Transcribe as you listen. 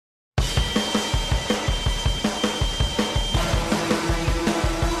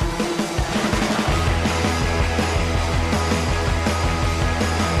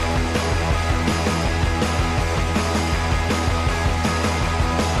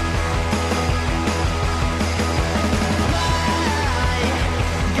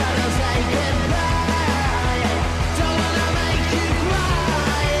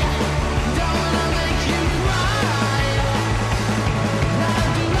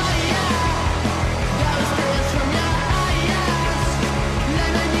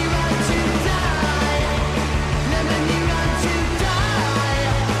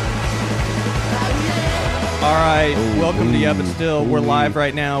right, welcome to Yeah But Still. We're live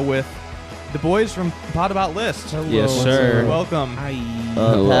right now with the boys from Pod About List. Hello. Yes, sir. Welcome. Hi.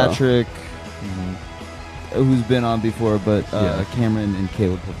 Patrick, who's been on before, but Cameron and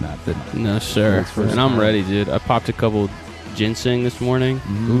Caleb have not been on. No, sir. First And I'm time. ready, dude. I popped a couple ginseng this morning.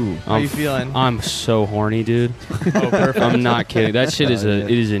 Ooh. How you feeling? I'm so horny, dude. Oh, perfect. I'm not kidding. That shit is it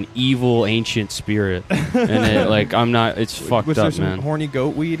is an evil ancient spirit, and I'm not. It's fucked Was there up, some man. horny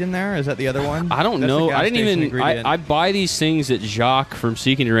goat weed in there? Is that the other one? I don't That's the know. gas I didn't station even. ingredient. I buy these things that Jacques from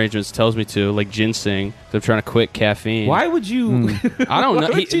Seeking Arrangements tells me to, like ginseng. I'm trying to quit caffeine. Why would you? I don't know.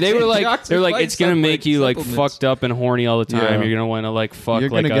 Why would you They were take like, Jacques' they're like, advice it's gonna on, make you like supplements? fucked up and horny all the time. Yeah. You're gonna want to like fuck. You're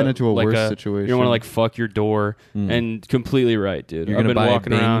like gonna get into a like worse situation. You're gonna want to like fuck your door. And completely right, dude. You're I've gonna been buy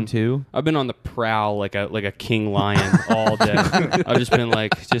walking a Bing around too. I've been on the prowl like a king lion all day. I've just been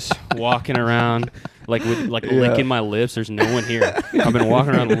just walking around with licking my lips. There's no one here. I've been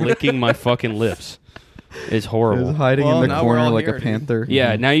walking around licking my fucking lips. It's horrible. He's hiding Well, in the now we're corner all like here, a dude. panther.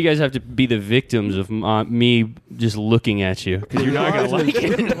 Yeah, now you guys have to be the victims of me just looking at you because you're not gonna like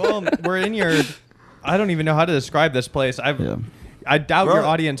it. Well, we're in your... I don't even know how to describe this place. I doubt your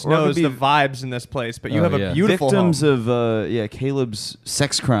audience we're gonna knows be the vibes in this place, but you Oh, have a yeah. beautiful Victims home. of Caleb's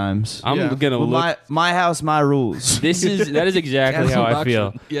sex crimes. I'm Yeah. gonna Well, look. my house, my rules. That is exactly Cancel how I feel.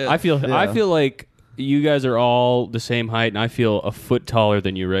 auction. Yeah. I Yeah. feel like you guys are all the same height, and I feel a foot taller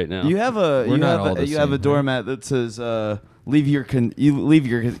than you right now. You have a We're not all the you have same, a doormat that says leave your consent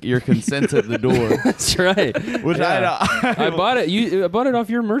at the door. That's right. Which I bought it. I bought it off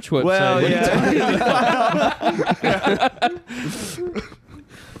your merch website. Well, What are you yeah.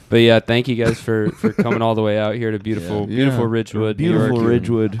 But yeah, thank you guys for coming all the way out here to beautiful Ridgewood, New Beautiful York.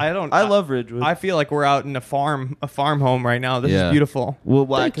 Ridgewood. I love Ridgewood. I feel like we're out in a farm home right now. This Yeah. is beautiful. Well,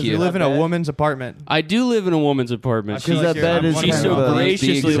 why? Thank 'Cause you. You live in a that bed? woman's apartment. I do live in a woman's apartment. I feel Because like that you're- bed I'm is wondering kind so of about-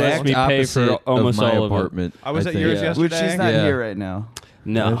 graciously lets me pay for almost my all of it. apartment. I was at think. yours Yeah. yesterday. Which she's not Yeah. here right now.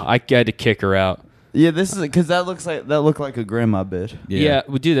 No, I had to kick her out. Yeah, this is because that looked like a grandma bed. Yeah,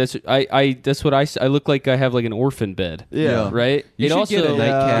 well, dude, that's what I look like. I have like an orphan bed. Yeah. Right. You it should also get a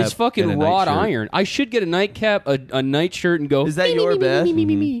nightcap it's fucking and a wrought nightshirt. iron. I should get a nightcap, a nightshirt, and go. Is that "Me, your me, me, bed? me, me,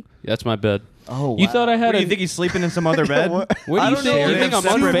 me, me." That's my bed. Oh, You thought I had What, do a? you think he's sleeping in some other bed? What do I you don't think? know. You They think I'm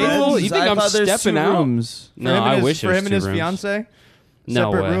have separate unfaithful? beds. You think I I'm thought there's stepping two out? rooms. No, I wish for there him was and his 2 rooms. fiance.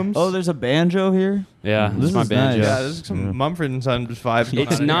 No Separate way. rooms. Oh, there's a banjo here. Yeah, This this is my is banjo. nice. Yeah, this is some Mumford and Sons vibes. It's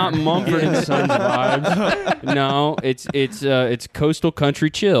behind not it. Mumford and Sons vibes. No, it's coastal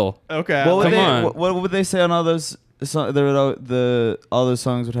country chill. Okay. What would Come they? on. What would they say on all those? All those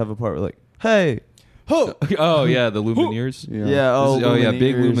songs would have a part where like, hey, Oh yeah, the Lumineers. yeah, oh yeah,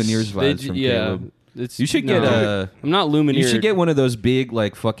 big Lumineers. Lumineers vibes from Caleb. It's, You should no, get I'm not Lumineer. You should get one of those big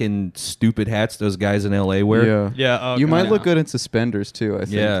like fucking stupid hats those guys in LA wear. Yeah. Yeah. Oh, You might God. look good in suspenders too. I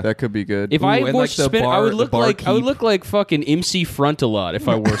think Yeah. that could be good. If Ooh, I and, wore like, the suspenders, I bar- would the look bar like I would keep. look like fucking MC Front a lot if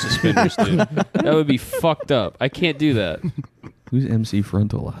I wore suspenders, dude. That would be fucked up. I can't do that. Who's MC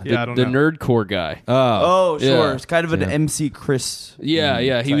Frontal? Yeah, I don't the know. Nerdcore guy. Oh, sure. Yeah. It's kind of an Yeah. MC Chris. Yeah,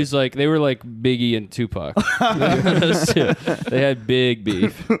 yeah. He was like they were like Biggie and Tupac. They had big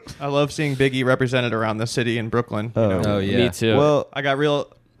beef. I love seeing Biggie represented around the city in Brooklyn. You know? Oh yeah. Me too. Well, I got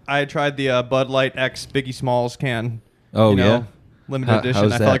real. I tried the Bud Light X Biggie Smalls can. Oh you know, yeah. limited How- edition.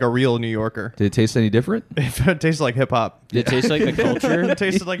 how's I that? felt like a real New Yorker. Did it taste any different? It tasted like hip hop. Did it taste like the culture? It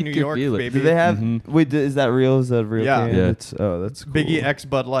tasted like New could York, feel it. baby. do they have? Wait, is that real? Is that a real? Yeah. can? Yeah. It's, that's cool. Biggie X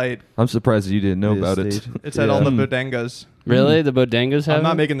Bud Light. I'm surprised you didn't know Yeah, about it. stage. It's at all the Yeah. bodegas. Really? The bodegas have I'm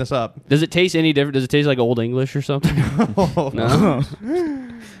not it? making this up. Does it taste any different? Does it taste like Old English or something? No.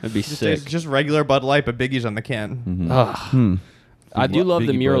 That'd be Just, sick. just regular Bud Light, but Biggie's on the can. Ugh. I do love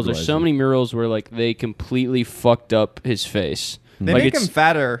the Biggie murals. There's so Budweiser. many murals where like they completely fucked up his face. They Like, make it's- him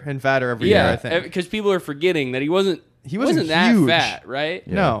fatter and fatter every year, I think. because people are forgetting that he wasn't wasn't that huge. fat, right?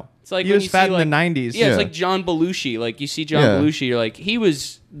 No. It's like he when was you fat see, in like, the 90s. Yeah, it's Yeah. like John Belushi. Like you see John Yeah. Belushi, you're like he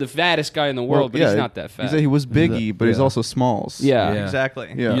was the fattest guy in the world, but yeah, he's not that fat. He was Biggie, but he's Yeah. also Smalls. yeah. Yeah. Exactly.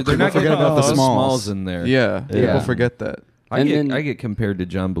 Yeah. They're People not forget gonna about the put Smalls. in there. Yeah. Yeah. People forget that. And then- I get compared to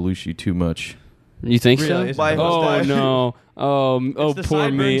John Belushi too much. You think Really? so? Why? Oh Mustache? no! Oh the poor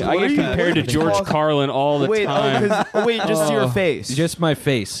me! sideburns I get work. compared to George Carlin all the Wait, time. just your face. Just my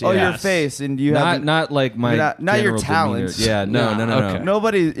face. oh, yeah. your face, and you Not have not like my not your general talents. demeanor. Yeah, no, Nah, no, no, okay. no.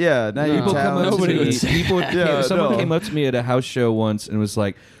 nobody. Yeah, not your People come talents. up Nobody to would me. say People, Yeah, someone no. came up to me at a house show once and was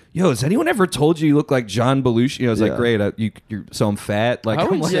like, "Yo, has anyone ever told you look like John Belushi?" I was like, Yeah. "Great, you're so I'm fat." Like, I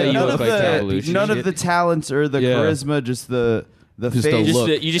would I'm like, say you none look of like John the Belushi. none of the talents or the Yeah. charisma, just the Just face. the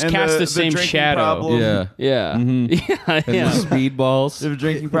look. You just And cast the, the same drinking shadow. problem. Yeah. Yeah, Mhm. yeah, And yeah. the speedballs. The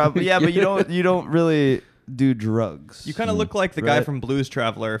drinking problem. Yeah, but you don't really do drugs. You kind of look like the guy Right. from Blues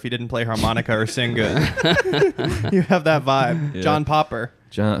Traveler if he didn't play harmonica or sing good. You have that vibe. Yeah. John Popper.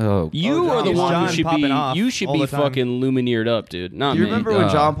 John. Oh, You are the John one who John should popping be. off You should all be the time. fucking Lumineered up, dude. Not Do you me. remember when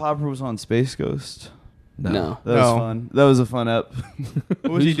Uh, John Popper was on Space Ghost? No. That was No. fun. That was a fun ep.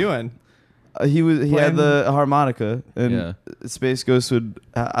 What was he doing? He Playing- had the harmonica, and Yeah. Space Ghost would.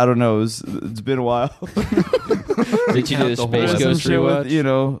 I don't know. It's been a while. Did you do the the whole Space episode. Ghost Some shit with,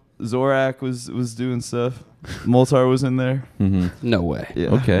 rewatch? Zorak was doing stuff. Moltar was in there. Mm-hmm. No way. Yeah.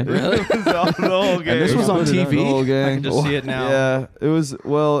 Okay. Really? The whole gang. this was on TV? The whole gang. I can just see it now. Yeah, it was.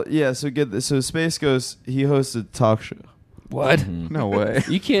 Well, yeah. So get this. So Space Ghost. He hosted a talk show. What? Mm-hmm. No way.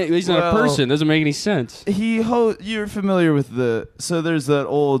 You can't. He's not a Well- person. Doesn't make any sense. You're familiar with the. So there's that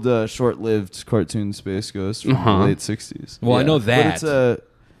old short-lived cartoon Space Ghost from Uh-huh. the late '60s. Well, I know But that. it's a.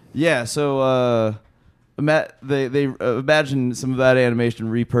 Yeah. So they imagine some of that animation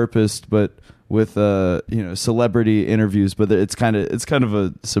repurposed, but with celebrity interviews. But it's kind of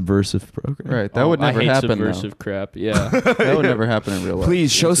a subversive program. Right. That would I never hate happen. subversive crap. Yeah. That would never happen in real life.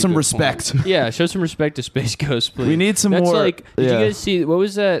 Please show That's a some good respect. Yeah, show some respect to Space Ghost, please. We need some That's more. like, did yeah. you guys see? What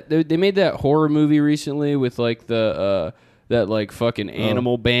was that? They made that horror movie recently with like the that like fucking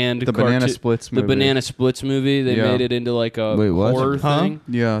animal band. The Banana Splits The movie. Banana Splits movie. They Yeah. made it into like a Wait, what? horror Huh? thing.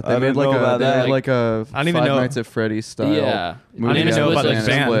 Yeah, they I made didn't know about they that. made like a I don't even Five know. Nights at Freddy's style. Yeah. movie I didn't even know about Banana this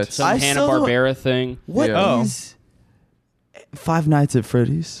band. Splits. Some I Hanna still don't- Barbera thing. What Yeah. is Five Nights at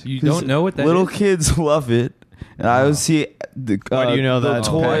Freddy's? You 'Cause don't know what that little is? kids love it. And I always see the. Why do you know the that?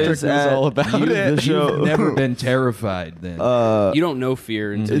 toys Patrick knows at all about You, it. the show. You've never been terrified then. You don't know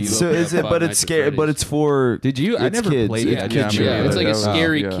fear until you. it's so open is up it? Five But Nights it's at scary. But Freddy's. it's for. Did you? I it's never kids. played It's it. kid show. Yeah, it's like a That was-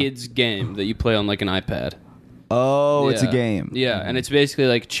 scary yeah. kids game that you play on like an iPad. Oh, it's a Yeah. game. Yeah, and it's basically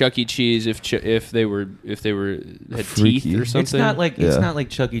like Chuck E. Cheese if they had Freaky. teeth or something. It's not like Yeah.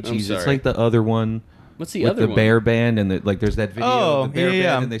 Chuck E. Cheese. It's sorry. like the other one. What's the with other the one? bear band and like there's that video Oh, of the bear yeah,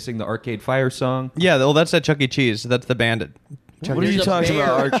 yeah. band and they sing the Arcade Fire song. Yeah, well, that's at Chuck E. Cheese. That's the band. What are There's you a talking bear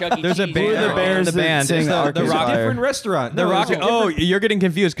about? at Chuck E. There's a Cheese. bear. Who are the bears the that band. sing It's the Arcade Rock- Fire? Different restaurant. The No, Rock. there's a Oh, different- you're getting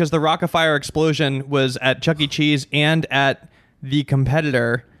confused because the Rock-afire explosion was at Chuck E. Cheese and at the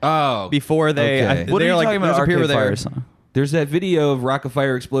competitor Oh, before they. Okay. What are they're you like, talking about? there's a period Arcade where Fire they're- song. there's that video of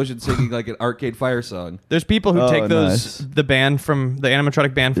Rock-afire Explosion singing like an Arcade Fire song. There's people who Oh, take those nice. the band from the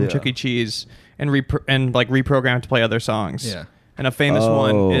animatronic band from Yeah. Chuck E. Cheese and reprogram it to play other songs. Yeah. And a famous Oh.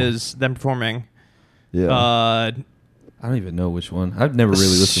 one is them performing. Yeah. Uh, I don't even know which one. I've never really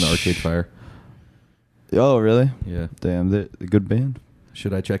listened to Arcade Fire. Oh, really? Yeah. Damn, they're a good band.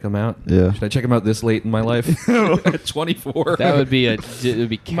 Should I check them out? Yeah. Should I check them out this late in my life? At 24. That would be it would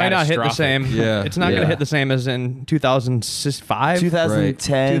be might not hit the catastrophic. same. Yeah. It's not going Yeah. to hit the same as in 2005.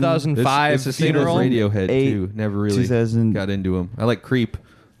 2010. 2005 It's the same as funeral. Radiohead Eight, too. Never really 2000. got into them. I like Creep.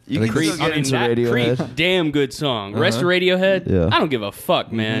 You I can think still Creep- get into that Radiohead. Creep, damn good song. Rest of Uh-huh. Radiohead, Yeah. I don't give a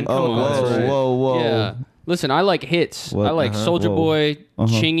fuck, man. Oh, Come on. whoa, That's right. whoa. Yeah. Listen, I like hits. What? I like Uh-huh. Soldier Whoa. Boy, Uh-huh.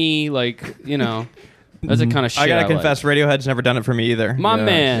 Chingy, like, you know. That's the kind of shit I gotta like. confess, Radiohead's never done it for me either. My Yeah.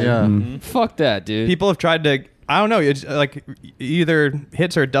 man. Yeah. Mm. Fuck that, dude. People have tried to. I don't know. It's like either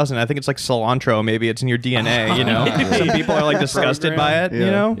hits or it doesn't. I think it's like cilantro. Maybe it's in your DNA. You know, some people are like disgusted by it. You Yeah.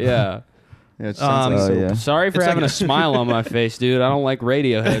 know, Yeah. Yeah, it sounds like Oh, soap. yeah. Sorry for It's having like- a smile on my face, dude. I don't like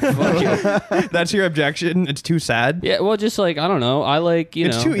Radiohead. Fuck you. that's your objection. It's too sad. Yeah, well, just like, I don't know. I like, you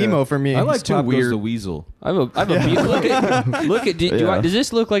It's know. too emo for me. I like It's too Pop Goes weird. the Weasel. I have a look at Yeah. does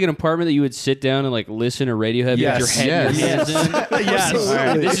this look like an apartment that you would sit down and like listen to Radiohead Yes. with your head in your Yes. hands in? Yes. All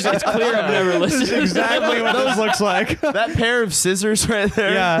right, it's clear I've never listened to Exactly what this looks like. That pair of scissors right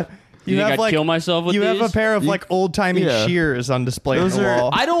there. Yeah. You think I'd kill myself with you have these? a pair of like old timey Yeah. shears on display on Those the are- wall.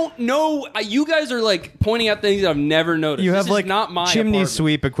 I don't know. You guys are like pointing out things that I've never noticed. You This have is like not my chimney apartment.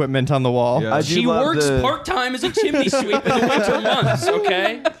 sweep equipment on the wall. Yeah. I do She love works the- part time as a chimney sweep in the winter months.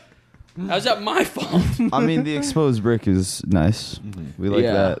 Okay, how's that my fault? I mean, the exposed brick is nice. We like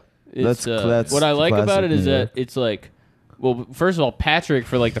Yeah. that. It's, That's what I like about classic it is New that York. it's like, well, first of all, Patrick,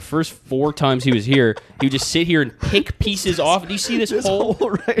 for like the first 4 times he was here, he would just sit here and pick pieces off. Do you see this hole?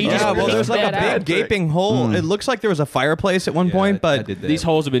 He just Yeah, well, picked there's like a that big out. gaping hole. It looks like there was a fireplace at one Yeah, point, I but did that. These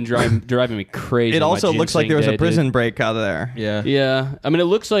holes have been driving me crazy. it on my also looks like ginseng there was day, a dude. prison break out of there. Yeah. Yeah, I mean, it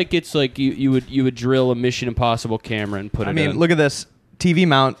looks like it's like you would drill a Mission Impossible camera and put I it mean, in. look at this TV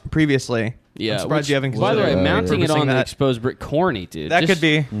mount previously. Yeah, I'm surprised you haven't By the way, considered mounting it repurposing on the that. exposed brick, corny, dude. That Just- could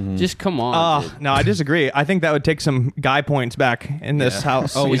be. Just come on. Oh, dude. no, I disagree. I think that would take some guy points back in this Yeah.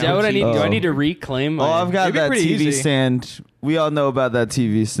 house. Oh, you Is that know? what I need? Do I Oh. need to reclaim my? Oh, I've got It'd be that pretty TV easy. stand. We all know about that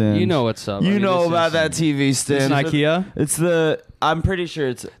TV stand. You know what's up. I You mean, know this about is- that TV It's stand. an IKEA. It's the. I'm pretty sure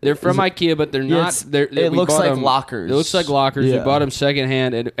it's. They're from is it- IKEA, but they're Yeah, not. it's- They're, it we looks bought like them- lockers. It looks like lockers. Yeah. We bought them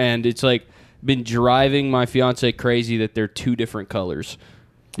secondhand, and it's like been driving my fiance crazy that they're two different colors.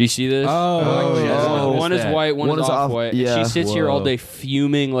 Do you see this? One is white, one is off-white. yeah. And she sits here all day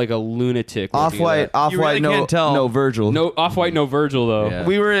fuming like a lunatic. looking at that. Off-white, really no, can't tell. no Virgil. No, off-white, no Virgil though. Yeah.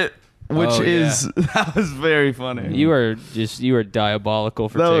 We were at, which Oh, is that was very funny. You are diabolical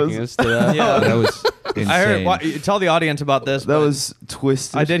for That taking was- us to that. Yeah. That was insane. I heard. Tell the audience about this. That but was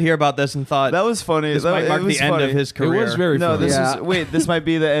twisted. I did hear about this and thought That was funny. this That- might it mark was the end funny. of his It career. was very No, funny. this Yeah. is wait. This might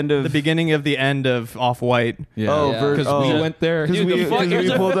be the end of the beginning of the end of Off-White. Yeah. Oh, Yeah. Because oh. we went there. Because Dude, we, the fuck- 'cause we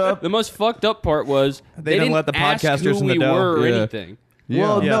here's pulled up. The most fucked up part was They didn't let the ask podcasters who in the we know. were or Yeah. anything.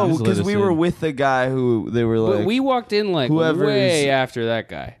 Well, Yeah. no, Just let because us we were in. with the guy who they were like. But we walked in like whoever way is- after that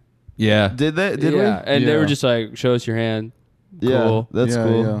guy. Yeah. did they? Did yeah, and they Yeah. were just like, "Show us your hand." we? Yeah, Cool. that's Yeah,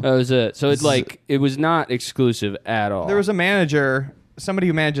 cool. yeah. That was it. So This it's like it was not exclusive at all. There was a manager, somebody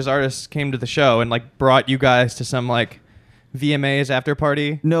who manages artists, came to the show and like brought you guys to some like VMAs after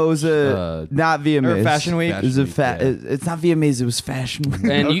party. No, it was not VMAs. Or Fashion Week. It was a Fashion Week, It's not VMAs. It was Fashion Week.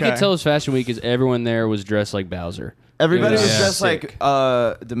 and you could Okay. tell it was Fashion Week because everyone there was dressed like Bowser. Everybody It was was just sick.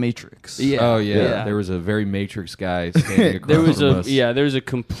 like the Matrix. Yeah. Oh yeah. Yeah. There was a very Matrix guy standing across There was from a us. there was a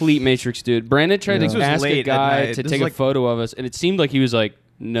complete Matrix dude. Brandon tried This to was ask late a at guy night. to This take is a like- photo of us, and it seemed like he was like,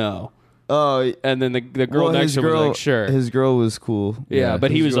 "No," Oh, and then the girl well, next his to him was girl, like, "Sure." His girl was cool. yeah,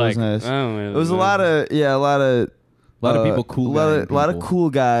 but he his was girl like, nice. "Oh, man, It was a lot of A lot of people cool a lot guy of, lot of people. cool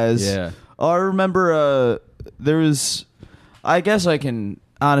guys. Yeah. Oh, I remember there was. I guess I can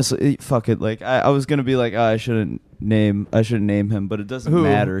honestly fuck it. Like I was gonna be like, oh, I shouldn't name him, but it doesn't Who?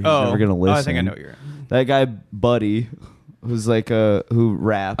 matter. He's never gonna listen. Oh, I think I know you're. That guy, Buddy, who's like who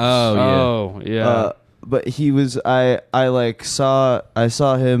raps. Oh yeah. Oh yeah. But he was I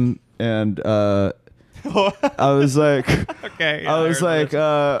saw him and I was like. Okay. I was like,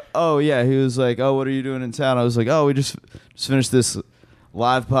 oh yeah. He was like, oh, what are you doing in town? I was like, oh, we just finished this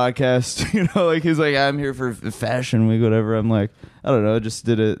live podcast. You know, like he's like, I'm here for Fashion Week, whatever. I'm like, I don't know, just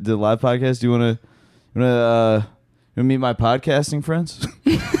did a live podcast. Do you want to meet my podcasting friends?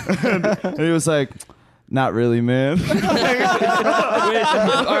 and he was like, not really, man. All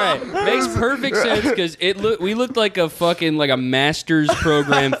right, makes perfect sense because we looked like a fucking like a master's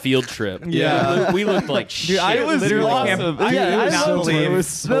program field trip. Yeah. we looked like shit. I was literally awesome. can't. I Yeah, could it not was believe It was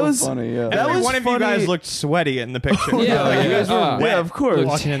That so was- funny. Yeah. that every was one of you funny. guys looked sweaty in the picture. Yeah, Like, yeah. you guys were Yeah, wet. of course. Looked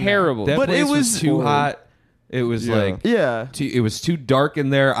Walking in there. terrible. That But place it was too cool. hot. It was Yeah. like Yeah. it was too dark in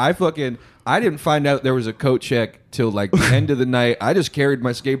there. I didn't find out there was a coat check till like the end of the night. I just carried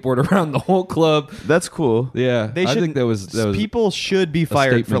my skateboard around the whole club. That's cool. Yeah, They I should. think that was people should be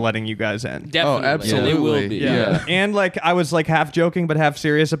fired for statement. letting you guys in. Definitely. absolutely. And they will be. Yeah. And like I was like half joking but half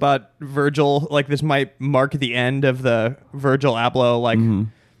serious about Virgil. Like this might mark the end of the Virgil Abloh like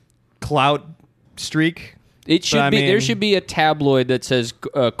clout streak. It should But I be. There mean- should be a tabloid that says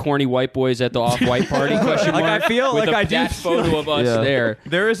 "corny white boys at the off-white party?" question Like, mark. I feel with like a, I do that feel photo of us Yeah. there.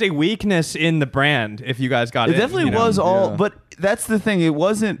 There is a weakness in the brand if you guys got It in, definitely you know? was all, Yeah. but that's the thing. It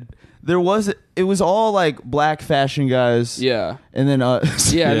wasn't. It was all like black fashion guys. Yeah. And then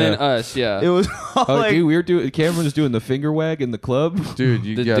us. Yeah, and Yeah. then us. Yeah. It was all Oh, like. dude, we were doing. Cameron was doing the finger wag in the club. Dude,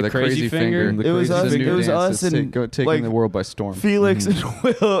 The the crazy crazy finger? finger. The It was crazy us. finger. It was dance us that's and taking like, the world by storm. Felix and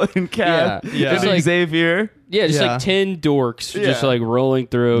Will and Kat Yeah. Yeah. and It's like- Xavier. Yeah, just Yeah. like 10 dorks just Yeah. like rolling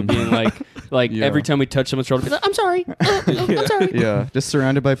through, being like Yeah. every time we touch someone's shoulder, be like, I'm sorry. I'm sorry. Yeah, just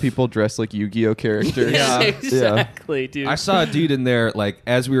surrounded by people dressed like Yu-Gi-Oh characters. Yeah, exactly, dude. I saw a dude in there like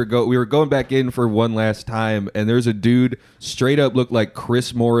as we were going back in for one last time, and there's a dude straight up looked like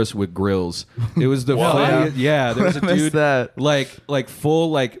Chris Morris with grills. It was the funniest. Yeah, there was a I missed dude that. like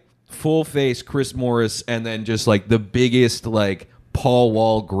full face Chris Morris, and then just like the biggest like Paul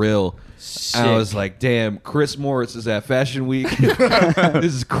Wall grill. And I was Sick. like, damn, Chris Morris is at Fashion Week.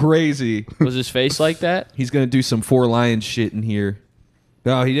 This is crazy. Was his face like that? He's gonna do some Four Lions shit in here.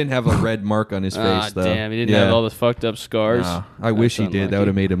 No, he didn't have a red mark on his face Ah, though. damn, he didn't Yeah. have all the fucked up scars. Nah, I wish he That's did. That would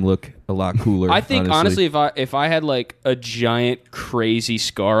have unlucky. made him look a lot cooler. I think honestly, if I had like a giant crazy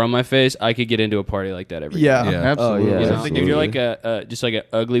scar on my face, I could get into a party like that every day. Yeah. Yeah. Absolutely. Oh, yeah. You know? Absolutely. If you're like a just like an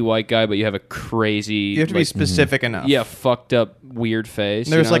ugly white guy, but you have a crazy, You have to be like, specific enough. yeah, fucked up weird face.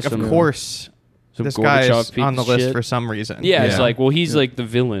 There's you know, like, some- of course, some this guy Gorbachev is piece on the of list shit. for some reason. Yeah, it's Yeah. like, well, he's like the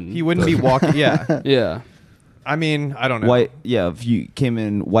villain. He wouldn't be walking. Yeah. yeah. I mean, I don't know. White. Yeah. If you came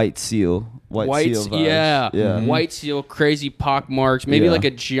in White Seal. White Seal vibes. yeah, Yeah. white seal, crazy pock marks, maybe Yeah. like a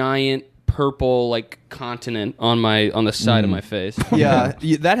giant purple like continent on the side of my face. Yeah,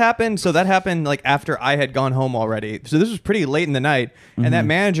 that happened. So that happened like after I had gone home already. So this was pretty late in the night, and that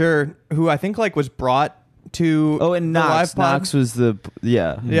manager who I think like was brought to Oh, and the Knox. live pod- Knox was the.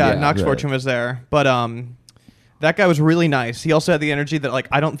 Yeah. yeah, Yeah. Knox Right. Fortune was there, but that guy was really nice. He also had the energy that like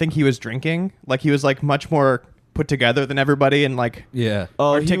I don't think he was drinking. Like he was like much more put together than everybody and like Yeah.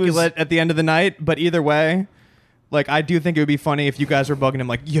 Oh, he articulate at the end of the night. But either way, like I do think it would be funny if you guys were bugging him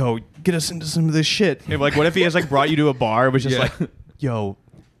like, yo, get us into some of this shit. And, like what if he has like brought you to a bar? It was just Yeah. like, yo,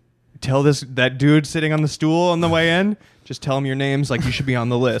 tell that dude sitting on the stool on the way in. Just tell him your names, like you should be on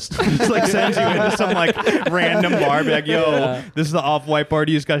the list. Just like sends you into some like random bar, be like, yo, this is the off-white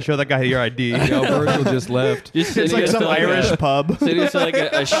party. You just gotta show that guy your ID. Yo, Virgil just left. Just It's like some Irish pub. Sitting next to like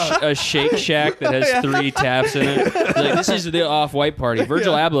a Shake Shack that has 3 taps in it. It's like this is the off-white party.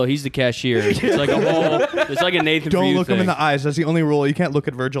 Virgil Abloh, he's the cashier. It's like a whole. It's like a Nathan. Don't for you look him in thing. the eyes. That's the only rule. You can't look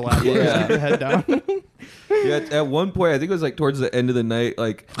at Virgil Abloh. Yeah. Just keep your head down. Yeah, at one point, I think it was like towards the end of the night,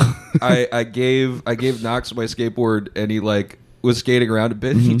 like I gave Knox my skateboard, and he like was skating around a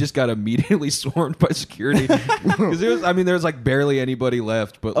bit. He just got immediately swarmed by security because there was like barely anybody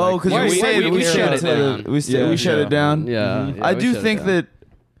left. But like, because Yeah, we shut it down. We shut it down. Yeah, I we do shut it think down.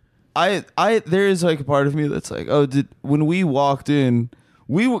 that I there is like a part of me that's like, oh, when we walked in,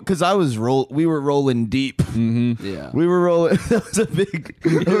 we were rolling deep. Yeah. We were rolling. That was a big.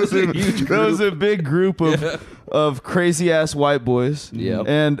 That was a big group of crazy ass white boys. Yep.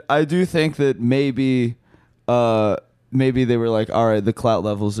 And I do think that maybe they were like, all right, the clout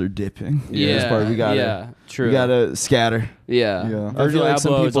levels are dipping. Yeah, This part, we true. gotta scatter. Yeah. Yeah. I Virgil feel like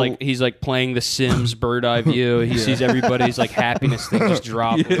some Abloh is people- like he's like playing The Sims bird eye view. He sees everybody's like happiness thing just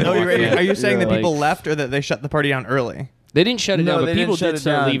drop. when they Oh, walk in. are you saying that Like, people left or that they shut the party down early? They didn't shut it No, down, they but didn't people shut did it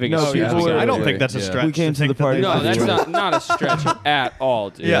start down. leaving. No, as soon as people we were- got I don't there. think that's a Yeah. stretch. We came to the think that party they No, after that's left. not a stretch at all,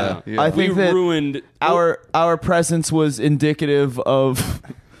 dude. Yeah. I We think that ruined our presence was indicative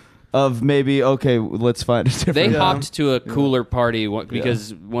of maybe, okay, let's find a different. They hopped to a cooler party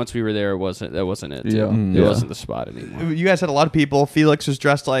because once we were there, that wasn't it. Yeah. It Yeah. wasn't the spot anymore. You guys had a lot of people. Felix was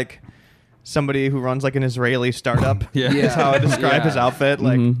dressed like somebody who runs like an Israeli startup. Yeah. Is how I describe Yeah. his outfit.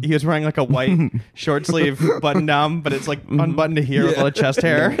 Like he was wearing like a white short sleeve button down, but it's like unbuttoned to here with all the chest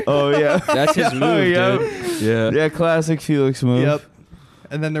hair. Oh yeah, That's his move, oh, yeah. dude. yeah. Yeah, classic Felix move. Yep.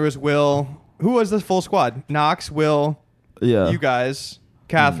 And then there was Will. Who was the full squad? Knox, Will, Yeah. you guys,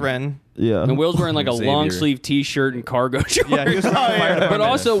 Catherine. Yeah. And Will's wearing like a Xavier. long sleeve T-shirt and cargo shorts. Yeah, he was like fire But department.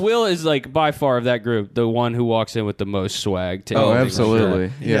 also, Will is like by far of that group the one who walks in with the most swag. To Oh, anything.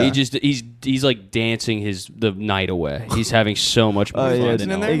 absolutely. Yeah. He's like dancing the night away. He's having so much more Oh fun yeah,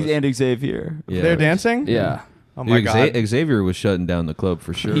 than in all there? of us. and Xavier. Yeah. They're dancing? Yeah, Oh my Dude, god. Xavier was shutting down the club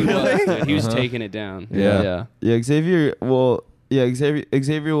for sure. he was. Dude. He was Uh-huh. taking it down. Yeah. yeah. Yeah, Xavier will. Yeah,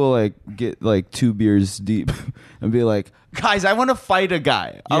 Xavier will like get like 2 beers deep and be like, guys, I want to fight a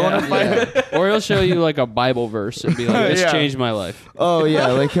guy. I want to fight. Or he'll show you like a Bible verse and be like, "This Yeah. changed my life." Oh yeah,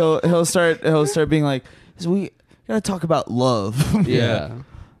 like he'll start being like, so we gotta talk about love. Yeah,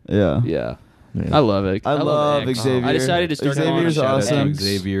 yeah. yeah. I love it. I love X. Xavier. I decided to start calling Xavier's him awesome. X.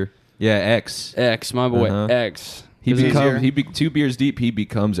 Xavier. Yeah, X. X, my boy, Uh-huh. X. He 'Cause becomes 2 beers deep. He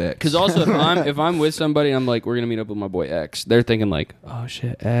becomes X. Because also, if I'm with somebody, and I'm like, we're gonna meet up with my boy X. They're thinking like, oh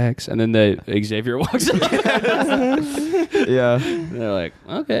shit, X, and then Xavier walks in. Yeah. They're like,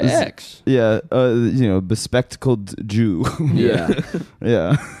 okay, X. Yeah. Bespectacled Jew. Yeah,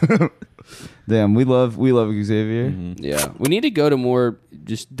 Yeah. Damn, we love Xavier. Mm-hmm. yeah. We need to go to more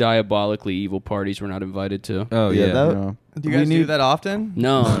just diabolically evil parties we're not invited to. Oh yeah. that- Do you guys we do need- that often?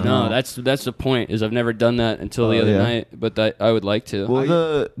 No, that's the point. Is I've never done that until the Oh, other yeah. night, but I would like to.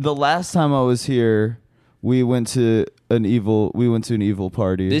 Well, the last time I was here, we went to an evil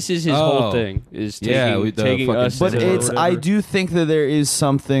party. This is his Oh. whole thing. Is taking, Yeah, with the taking fucking us. but to it's I whatever. do think that there is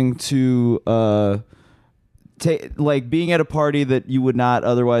something to like being at a party that you would not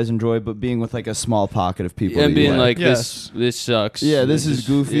otherwise enjoy, but being with like a small pocket of people. and that you being like, Yes. this sucks. yeah, this is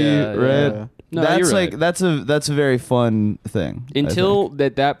goofy, yeah, right? yeah. No, that's you're like right. that's a very fun thing. I Until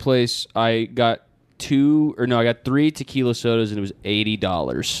think. that place, I got 3 tequila sodas and it was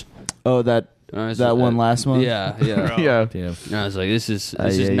 $80. that one last month. Yeah, yeah. yeah. Damn. And I was like, this is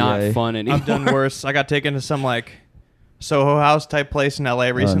Ay, not ay. fun anymore. I've done worse. I got taken to some like Soho House type place in LA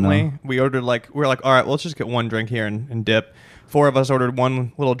recently. no. We ordered we were like, all right, well, let's just get one drink here and dip. 4 of us ordered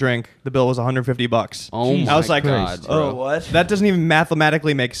one little drink. The bill was $150. Oh my I was like, God, bro. Oh, what? That doesn't even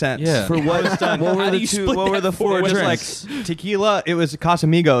mathematically make sense. Yeah. For what? What How were do the you two? split What were that the four It was drinks? like tequila. It was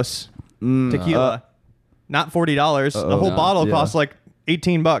Casamigos tequila, not $40. The whole No. bottle Yeah. cost like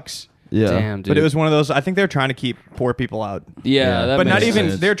 $18. Yeah. Damn, dude. But it was one of those. I think they're trying to keep poor people out. yeah, that But not makes even.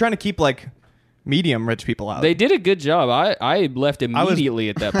 sense. They're trying to keep like medium rich people out. They did a good job. I left immediately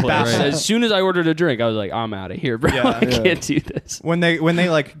at that place. baffled. As soon as I ordered a drink, I was like, I'm out of here, bro. I can't do this. when they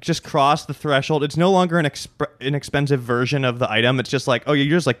like just cross the threshold, it's no longer an expensive version of the item. It's just like, oh,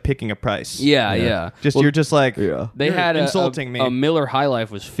 you're just like picking a price. Yeah. Just Well, you're just like They you're had insulting me. a Miller High Life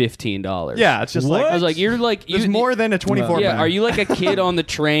was $15. Yeah, it's just like I was like, you're like there's more than a 24 Yeah, pack. are you like a kid on the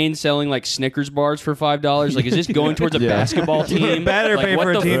train selling like Snickers bars for $5? Like, is this going towards a basketball team? better like, pay what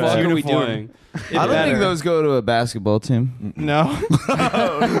for a the team's fuck are we uniform. doing? I don't think those go to a basketball team. No,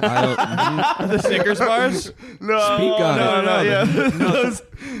 the Snickers bars. No, Speak on it. no,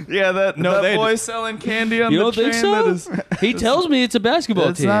 yeah, that they- boy selling candy on You the don't train. think so? That is, He tells me it's a basketball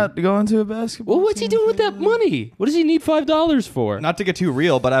that's team. not going to a basketball. Well, what's he team. doing with that money? What does he need $5 for? Not to get too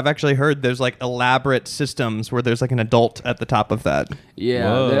real, but I've actually heard there's like elaborate systems where there's like an adult at the top of that. Yeah,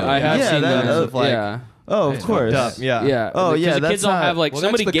 Whoa. I have Yeah, seen that- those. of, like, yeah. Oh, of course. Up, yeah. Yeah. Oh, yeah, Because the that's kids all not- have like well,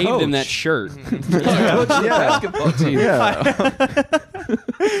 somebody that's the gave them coach. that shirt. basketball team.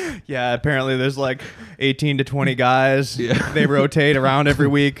 Yeah, apparently there's like 18 to 20 guys. Yeah. They rotate around every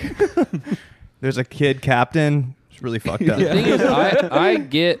week. There's a kid captain. It's really fucked up. The thing is, I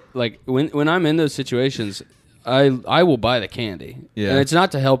get like when I'm in those situations, I will buy the candy. Yeah. And it's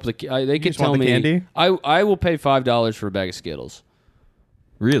not to help the. They could just want tell the me candy? I will pay $5 for a bag of Skittles.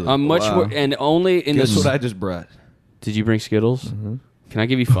 Really? I'm much Wow. more, and only in Guess this. what I just brought? Did you bring Skittles? Can I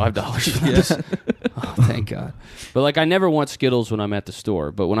give you $5 for this? Oh, thank God. But like, I never want Skittles when I'm at the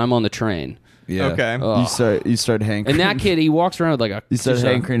store, but when I'm on the train, Yeah. Okay. oh. You start hankering. And that kid, he walks around with like a. You start just a-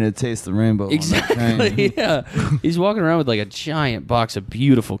 hankering to taste the rainbow. on that train. Exactly. Yeah. He's walking around with like a giant box of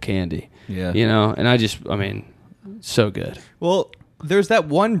beautiful candy. Yeah. You know, and I mean, so good. Well, there's that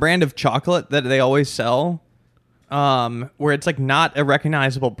one brand of chocolate that they always sell, where it's like not a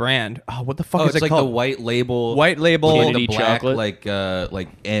recognizable brand. Oh, what the fuck Oh, is it's it like called? the white label. White label. with Candy the black, chocolate? like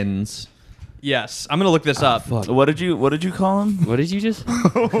ends. Yes, I'm gonna look this up. Fuck. What did you call him? What did you just?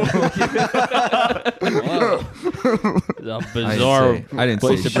 Whoa. It's a I bizarre didn't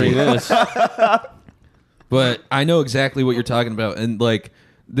place say to bring shit. this. But I know exactly what you're talking about, and like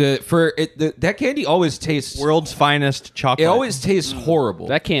that candy always tastes. World's finest chocolate. It always tastes horrible.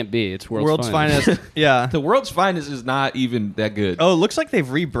 That can't be. It's World's finest. Yeah. The world's finest is not even that good. Oh, it looks like they've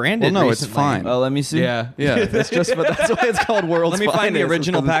rebranded. Well, no, it's recently. fine. Oh, let me see. Yeah. Yeah, that's just but that's why it's called World's Let me find the Finest,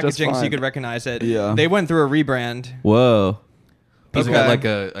 original because it's just packaging so you fine. could recognize it. Yeah. They went through a rebrand. Whoa. He's Okay. got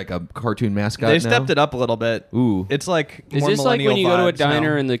like a cartoon mascot. They now. stepped it up a little bit. Ooh. It's like Is more this like when you go to a millennial vibes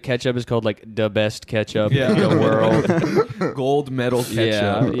diner now. and the ketchup is called like the best ketchup Yeah. in the world? gold medal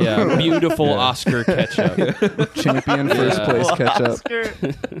Yeah, ketchup. yeah. Beautiful Oscar ketchup. champion first Yeah. place ketchup.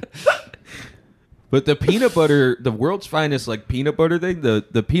 But the peanut butter, the world's finest like peanut butter thing,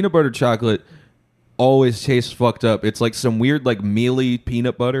 the peanut butter chocolate always tastes fucked up. It's like some weird like mealy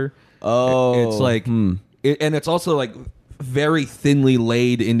peanut butter. Oh. It's like and it's also like very thinly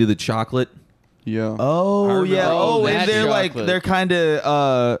laid into the chocolate. Yeah. Oh yeah. Oh, Oh, that and they're like chocolate. they're kind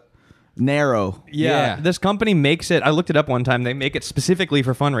of narrow. Yeah, Yeah. this company makes it. I looked it up one time. They make it specifically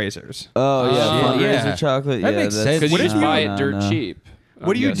for fundraisers. Oh yeah. Oh, Fundraiser yeah. chocolate. That yeah, makes that's- sense. Because you just No, buy it dirt cheap.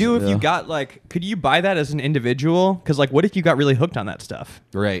 What do you do if yeah. you got like? Could you buy that as an individual? Because like, what if you got really hooked on that stuff?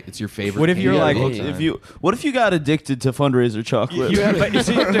 Right. It's your favorite. What if you're candy like- of all If time. you what if you got addicted to fundraiser chocolate? You have,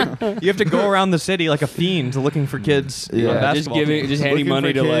 so you have to go around the city like a fiend looking for kids. on Yeah. Just basketball giving, teams. just handing Looking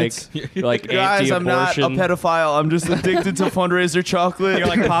money for to kids. like Guys, I'm not a anti-abortion. pedophile. I'm just addicted to fundraiser chocolate. You're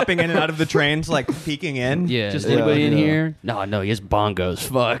like popping in and out of the trains, like peeking in. Yeah, just just anybody in yeah. here? No, he has bongos.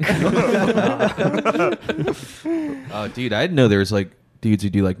 Fuck. Oh, dude, I didn't know there was like dudes who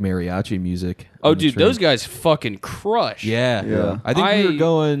do like mariachi music. Oh, on the dude, train. those guys fucking crush. Yeah. Yeah. I think we were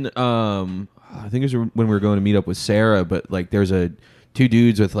going. I think it was when we were going to meet up with Sarah, but like there's two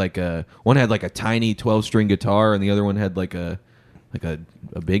dudes with like one had like a tiny 12-string guitar and the other one had like a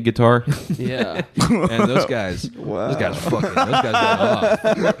big guitar. Yeah. And those guys fucking, those guys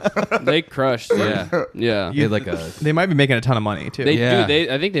went off. They crushed. Yeah. Yeah. They had like a They might be making a ton of money too. They Yeah. do.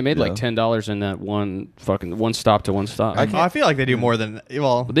 I think they made like Yeah. $10 in that one stop to one stop. I feel like they do more than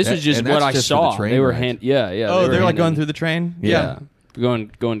well. But this is just and what that's I just for the saw. train They were ride. Yeah. Oh, they were they're like going handing- through the train. Yeah. Going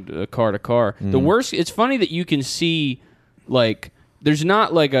car to car. The worst. It's funny that you can see like. There's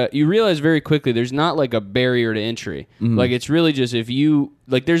not like you realize very quickly there's not like a barrier to entry. Like it's really just if you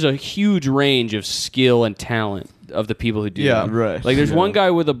like there's a huge range of skill and talent of the people who do Yeah, that. right. Like there's Yeah. one guy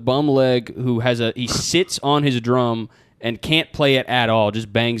with a bum leg who he sits on his drum and can't play it at all,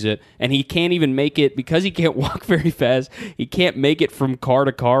 just bangs it. And he can't even make it, because he can't walk very fast, he can't make it from car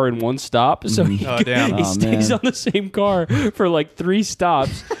to car in one stop. So he, Oh, damn. he Oh, stays man. on the same car for like 3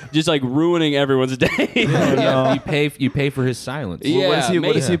 stops, just like ruining everyone's day. Yeah, you pay for his silence. Yeah. What does he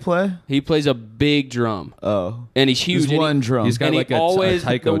amazing. play? He plays a big drum. Oh, And he's huge. There's and one he, drum. He's got And like he a always,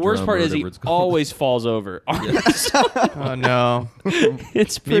 taiko the worst drum part or is he whatever it's called. always falls over. Oh no.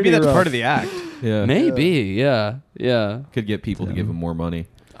 It's pretty Maybe that's rough. part of the act. Yeah. Maybe, yeah. Could get people to give him more money.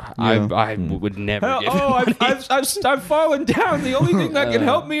 I would never give him money. I've fallen down. The only thing that can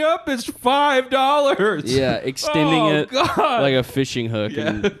help me up is $5. Yeah, extending Oh, it God. like a fishing hook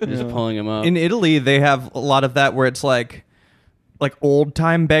and just pulling him up. In Italy, they have a lot of that where it's like old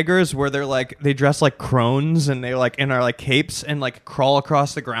time beggars where they're like they dress like crones and they like and are like capes and like crawl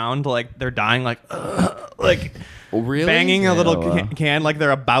across the ground like they're dying like Really? banging a little wow. can like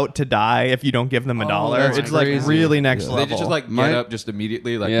they're about to die if you don't give them $1. that's It's like crazy. really next They level. just like get up just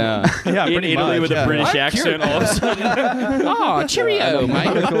immediately. Like, Yeah. Yeah, In pretty Italy much, with yeah. a British I'm accent all of a sudden. Oh, cheerio,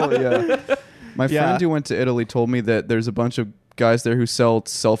 mate. Cool, yeah. My Yeah. friend who went to Italy told me that there's a bunch of guys there who sell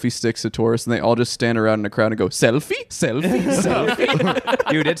selfie sticks to tourists, and they all just stand around in a crowd and go, selfie, selfie, selfie.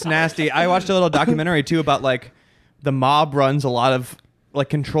 Dude, it's nasty. I watched a little documentary too about like the mob runs a lot of like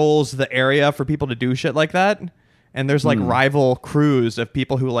controls the area for people to do shit like that. And there's like rival crews of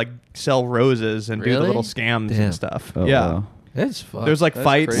people who like sell roses and do the Really? little scams Damn. and stuff. Oh, yeah. wow. That's fucked. There's like That's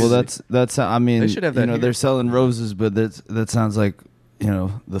fights. crazy. Well, that's. I mean, They should have that you know, here. they're selling roses, but that sounds like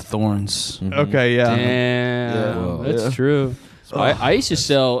the thorns. Okay, yeah. Damn, Whoa. that's Yeah. true. I used to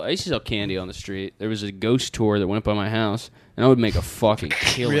sell candy on the street. There was a ghost tour that went by my house, and I would make a fucking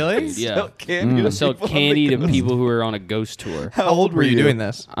killing. Really? dude. Yeah. candy I sell candy to people who are on a ghost tour. How old were you doing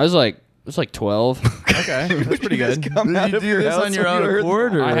this? I was like 12. Okay, that's pretty good. Did you do this on your own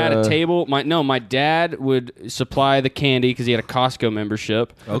accord? Or, I had a table. My dad would supply the candy because he had a Costco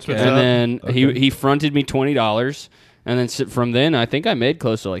membership. Okay. And then he fronted me $20, and then from then I think I made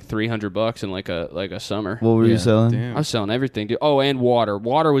close to like $300 in like a summer. What were you Yeah. selling? Damn. I was selling everything, dude. Oh, and water.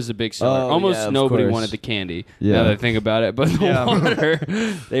 Water was the big seller. Oh, Almost yeah, of nobody course. wanted the candy. Yeah. Now that I think about it, but the Yeah. water,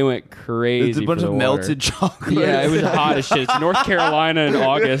 they went crazy. It's a bunch for of the melted water. chocolate. Yeah, it was hot as shit. It's North Carolina in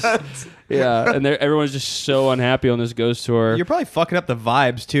August. Yeah, and everyone's just so unhappy on this ghost tour. You're probably fucking up the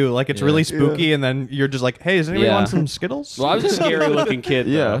vibes too. Like it's really spooky, and then you're just like, "Hey, does anybody Yeah. want some Skittles?" Well, I was a scary looking kid.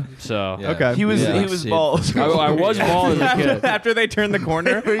 Yeah. Though, so Yeah. Okay. He was Yeah. he was Sid. bald. I was bald as a kid. After they turned the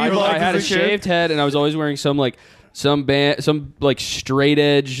corner, I had a shaved head, and I was always wearing some straight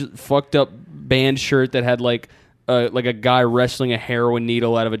edge fucked up band shirt that had like a guy wrestling a heroin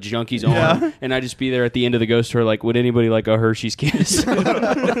needle out of a junkie's arm, and I'd just be there at the end of the ghost tour, like, would anybody like a Hershey's Kiss?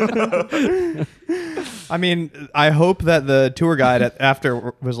 I mean, I hope that the tour guide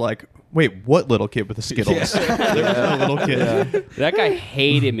after was like, "Wait, what little kid with the Skittles?" There was no little kid. That guy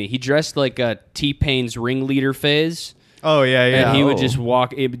hated me. He dressed like T-Pain's ringleader phase. Oh yeah, yeah. And he would just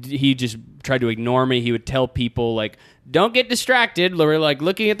walk. He just tried to ignore me. He would tell people like, "Don't get distracted." We're like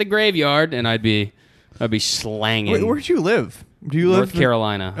looking at the graveyard, and I'd be slanging. Wait, where'd you live? Do you live North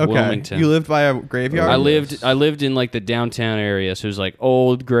Carolina, Okay, Wilmington. you lived by a graveyard. I lived in like the downtown area, so it was like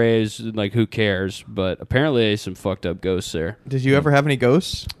old graves. Like who cares? But apparently, there's some fucked up ghosts there. Did you ever have any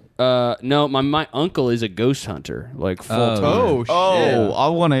ghosts? No, my uncle is a ghost hunter, like full time. Oh, shit. Oh, I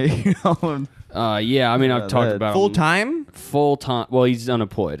want to. Yeah, I mean, I've talked that- about Full him. time? Full time. Well, he's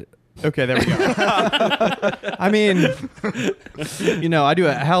unemployed. Okay, there we go. I mean, I do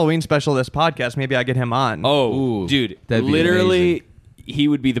a Halloween special this podcast. Maybe I get him on. Oh, Ooh, dude, that'd be literally, amazing. he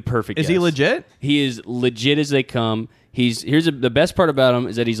would be the perfect. Is he guest. legit? He is legit as they come. The best part about him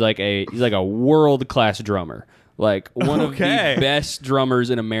is that he's like a world class drummer, like one of Okay. the best drummers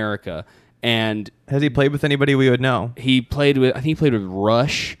in America. And Has he played with anybody we would know? I think he played with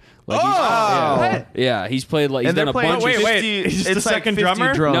Rush. Like yeah, he's played like he's And done they're a playing bunch wait, of wait. He's the it's like second 50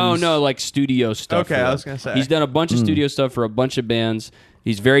 drummer? drums. no, like studio stuff. Okay, for I them. was gonna say. He's done a bunch of studio stuff for a bunch of bands.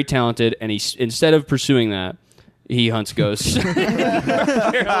 He's very talented, and he's instead of pursuing that, he hunts ghosts.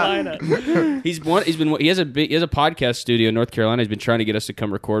 Carolina. He has a podcast studio in North Carolina. He's been trying to get us to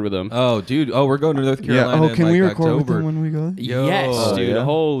come record with him. Oh, dude. Oh, we're going to North Carolina. Yeah. Oh, can in, we like, record with October. them when we go? Yo. Yes, Oh, dude. yeah?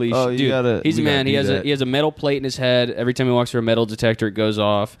 Holy Oh, shit. you Dude, gotta- he's a we man. gotta He do has that. he has a metal plate in his head. Every time he walks through a metal detector, it goes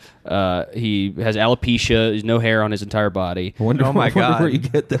off. He has alopecia. There's no hair on his entire body. I wonder, Oh my I wonder God. where you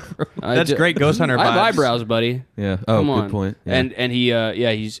get that from. That's great ghost hunter I have vibes. eyebrows, buddy. Yeah. Oh, Come good on. point. Yeah. And he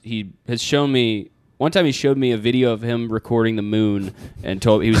he has shown me. One time he showed me a video of him recording the moon and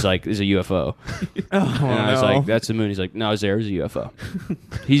told he was like, "This is a UFO." And I was no. like, "That's the moon." He's like, "No, I was there. It was a UFO."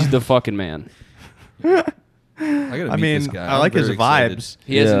 He's the fucking man. gotta I meet this mean, guy. I I'm like his very excited. vibes.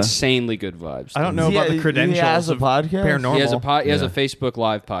 He has Yeah. insanely good vibes. I don't know about the credentials. He has a of podcast. Paranormal. He has a he has a Yeah. Facebook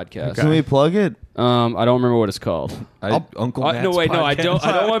Live podcast. Can we plug it? I don't remember what it's called. Uncle No, Matt's wait, no, I podcast. don't.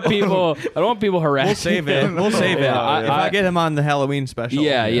 I don't want people. I don't want people harassing. We'll save it. We'll save it. Yeah, If I get him on the Halloween special.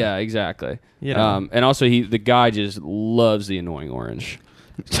 Yeah, exactly. You know. And also, the guy just loves the Annoying Orange.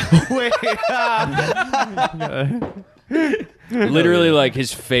 Wait. Literally, like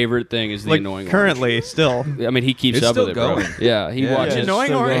his favorite thing is the like Annoying currently, still. Orange. I mean, he keeps It's up still with it, bro. going. Yeah, he Yeah. watches. It's Annoying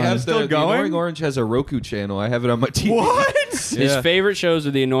still Orange going. It is has still the going. Annoying Orange has a Roku channel. I have it on my TV. What? His Yeah. favorite shows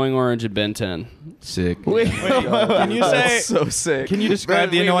are the Annoying Orange and Ben 10. Sick. Wait, can you say? That's so sick. Can you describe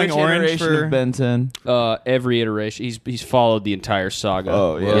the Annoying Which Orange iteration for? of Ben 10? Every iteration, he's followed the entire saga.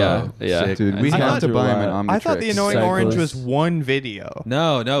 Oh, yeah. yeah. Sick. Dude, we I have thought- to buy him an Omnitrix. I thought the Annoying Cyclist. Orange was one video.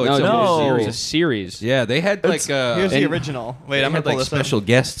 No, it's No, a it's whole No. a series. series. Yeah, they had like Here's the they original. Wait, I'm gonna had pull like this special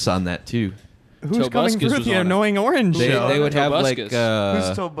guests on that too. up. Who's coming Tobuscus through was the on it. Annoying Orange They, show? they would have like Tobuscus.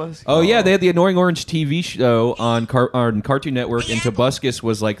 Who's Tobuscus? oh yeah, they had the Annoying Orange TV show on Cartoon Network, and Tobuscus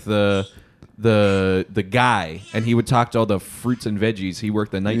was like the guy, and he would talk to all the fruits and veggies. He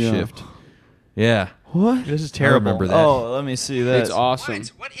worked the night Yeah. shift. Yeah, What? This is terrible. remember that. Oh, let me see that. It's awesome.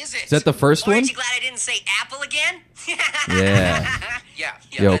 What is it? Is that the first one? Aren't you glad I didn't say apple again? Yeah. Yeah.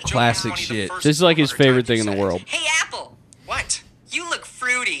 Yo, that joke was classic funny the shit. first This is like his 100 favorite times thing in you the said it. world. Hey, Apple. What? You look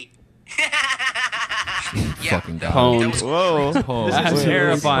fruity. Fucking dog. Pwned. Oh, That's Wait,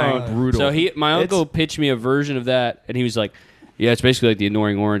 terrifying. brutal. So my uncle pitched me a version of that, and he was like, "Yeah, it's basically like the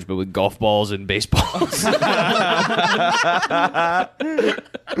Annoying Orange, but with golf balls and baseballs."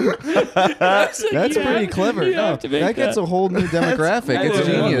 That's pretty clever. you No, have to make that gets that. a whole new demographic. It's One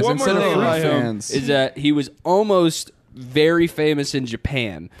genius. more Instead of thing fruit about him fans. is that he was almost very famous in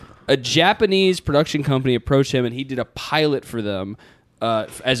Japan. A Japanese production company approached him, and he did a pilot for them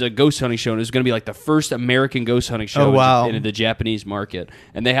as a ghost hunting show. And it was going to be like the first American ghost hunting show Oh, wow. in the Japanese market.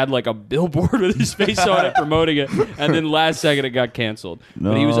 And they had like a billboard with his face on it promoting it. And then last second it got canceled.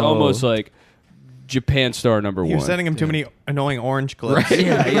 But he was No. almost like Japan star number He one. was sending him too many Annoying Orange clips.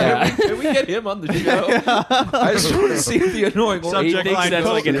 yeah. Can we get him on the show? I just want to see the Annoying Orange. He thinks that's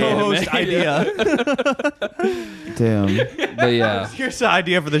like an co-host anime. idea. Damn. But yeah. Here's the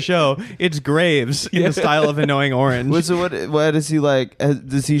idea for the show. It's Graves in the style of Annoying Orange. Wait, so what is he like?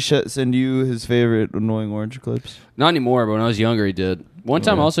 Does he send you his favorite Annoying Orange clips? Not anymore, but when I was younger, he did. One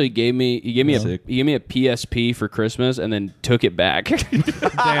time, also, he gave me a PSP for Christmas, and then took it back.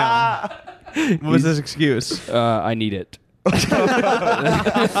 Damn. What was his excuse? I need it.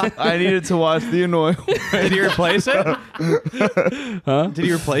 I needed to watch the Annoying Did he replace it? Huh? Did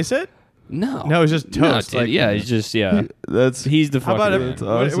he replace it? No, No, it was just No, toast. dude, yeah, he's just That's he's the How fucking about man. it? What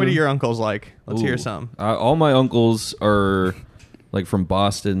are awesome. your uncles like? Let's hear Ooh. some. All my uncles are like from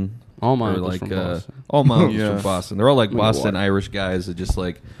Boston. All my Or, uncles like from Boston. all my uncles Yeah. from Boston. They're all like me get Boston water. Irish guys that just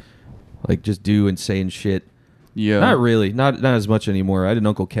like just do insane shit. Yeah. Not really, not as much anymore. I had an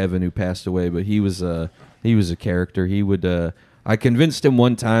uncle Kevin who passed away, but he was a character. He would I convinced him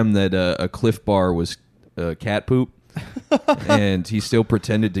one time that a Cliff Bar was cat poop, and he still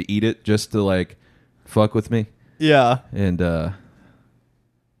pretended to eat it just to like fuck with me. Yeah. And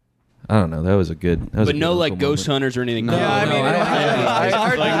I don't know. That was a good. That was a But good no, like uncle ghost moment. hunters or anything. No, Yeah, I no, mean, it's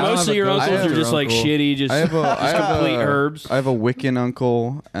hard like to- most of your I uncles have are a just like uncle. shitty, just I have a, I have complete a, herbs. I have a Wiccan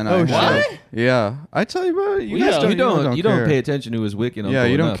uncle, and Oh, I shit. have, What? Yeah, I tell you about it. You Well, guys yeah, You don't care. pay attention to his Wiccan uncle. Yeah,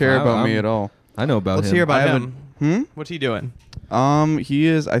 you don't enough. care about me I'm- at all. I know about Let's him. hear about I him. haven't- What's he doing? He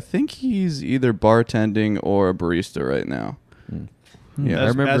is. I think he's either bartending or a barista right now. Yeah, I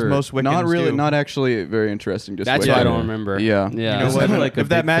As remember most Wiccans not really, do. not actually very interesting. Just That's Wiccan. what I don't remember. Yeah. yeah. You know what? Like a if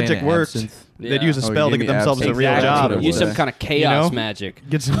that big fan magic of worked, absinthe. they'd Yeah. use a Oh, spell you to give get me themselves a absinthe. real Exactly. job. That's what it Use was. some kind of chaos know? magic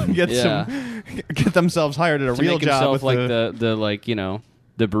Get some, get themselves hired at a to real make job himself with like the, the like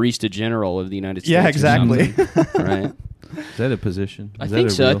the barista general of the United States. Yeah, or exactly. something, right. Is that a position? I Is that think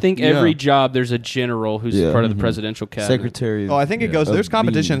a so. I real- think Yeah. every job there's a general who's Yeah. part of the presidential cabinet. Secretary. Oh, I think it Yeah. goes. Of There's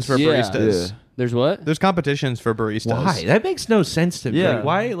competitions for bees. Yeah. baristas. Yeah. There's what? There's competitions for baristas. Why? That makes no sense to me. Yeah. Like,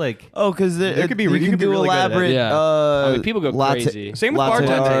 why? Like, Oh, because There could be- you you can could be do really good at it. elaborate. Yeah. I mean, people go latte, crazy. Same with latte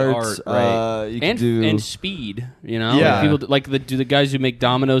bartending. arts, Art, right. you can And do and speed, you know. Yeah. Like people like do the guys who make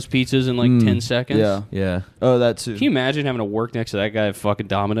Domino's pizzas in like 10 seconds. Yeah. yeah. Oh, that too. Can you imagine having to work next to that guy at fucking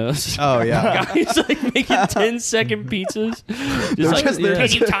Domino's? Oh yeah. Guys like making 10-second pizzas. Just like, they're yeah.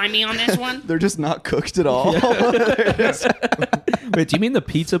 just- Can you time me on this one? They're just not cooked at all. Wait, do you mean the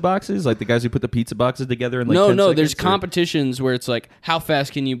pizza boxes? Like the guys who put put the pizza boxes together in like No, 10 no. seconds, There's or- competitions where it's like, how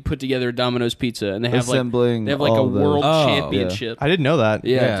fast can you put together a Domino's pizza? And they have Assembling like a all the- world Oh, championship. I didn't know that.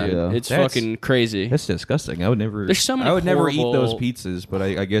 Yeah, Yeah. dude, Yeah. it's That's- fucking crazy. That's disgusting. I would never. There's so many I would never eat those horrible- pizzas, but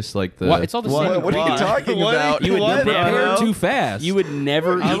I guess like the. It's all the What- same. what are you talking about? You would What? never. They're too fast. You would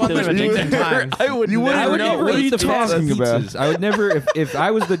never I eat want those them to take pizzas. their time. I would I never would know. never What are eat you the fast talking about? pizzas. I would never. If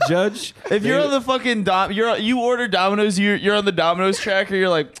I was the judge, If you're on the fucking you order Domino's, you're on the Domino's tracker. You're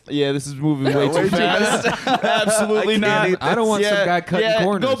like, yeah, this is moving way too fast. Absolutely not. I don't want some guy cutting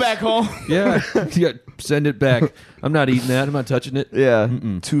corners. Go back home. yeah, yeah, send it back. I'm not eating that. I'm not touching it. Yeah,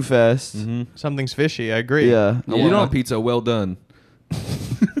 too fast. Something's fishy. I agree. Yeah, I want my pizza well done.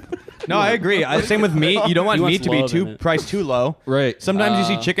 No, I agree. Same with meat. You don't want He wants meat to be love in it. priced too low. Right. Sometimes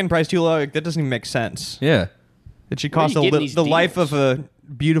you see chicken priced too low. Like, that doesn't even make sense. Yeah. It should Where are cost you a getting little. these The life deals? of a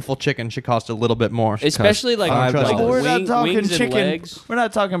beautiful chicken should cost a little bit more. Especially like, $5. like But we're not wing- talking wings chicken. and legs. We're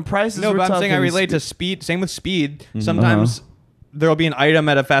not talking prices. No, we're but I'm saying I talking relate to speed. Same with speed. Sometimes there'll be an item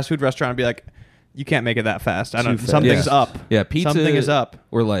at a fast food restaurant and be like, you can't make it that fast. I don't. Too fast. Something's Yeah. up. Yeah, pizza. Something is up.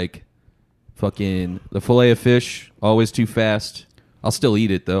 Or like, fucking the fillet of fish, always too fast. I'll still eat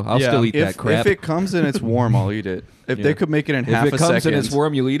it though. I'll Yeah. still eat that crap. If it comes and it's warm, I'll eat it. If Yeah. they could make it in If half it a comes second, and it's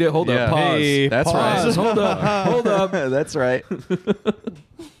warm, you'll eat it. Hold Yeah. up, pause. Hey, That's pause. right. Hold up, hold up. That's right.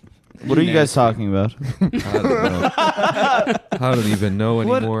 What are you guys talking about? I don't know. I don't even know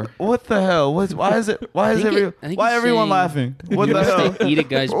anymore. What the hell? Why is it? Why is I think why he's everyone saying- laughing? What You the ever hell? say eat a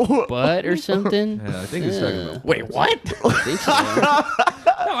guy's butt or something? Yeah, I think it's talking about. Wait, what? I think so.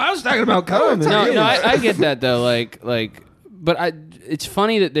 No, I was talking about comments. No, I get that though. But it's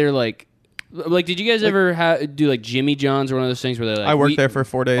funny that they're like, did you guys ever do like Jimmy John's or one of those things where they're like, I worked there for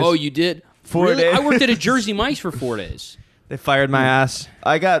 4 days. Oh, you did? 4 Really? days? I worked at a Jersey Mike's for 4 days. They fired my ass.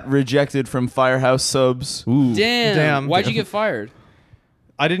 I got rejected from Firehouse Subs. Ooh. Damn. Why'd you get fired?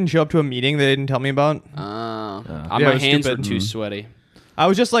 I didn't show up to a meeting they didn't tell me about. My it was hands stupid. were too sweaty. I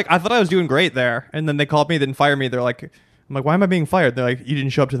was just like, I thought I was doing great there, and then they called me, didn't fire me. I'm like, why am I being fired? They're like, you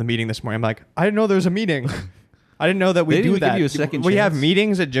didn't show up to the meeting this morning. I'm like, I didn't know there was a meeting. I didn't know that we They didn't do even give that. you a second we have chance?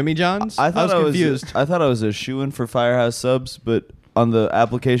 meetings at Jimmy John's. I thought was confused. I thought I was a shoo-in for Firehouse Subs, but on the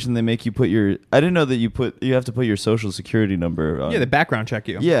application they make you put your. I didn't know that you have to put your social security number on. Yeah, they background check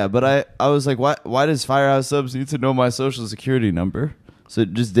you. Yeah, but I was like, why does Firehouse Subs need to know my social security number? So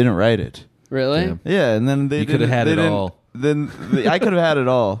it just didn't write it. Really? Yeah. Yeah, and then they You could have didn't- had they it didn't- all. Then I could have had it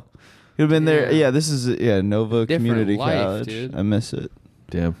all. Could have been there. Yeah. Yeah, this is Nova Different Community life, College. dude. I miss it.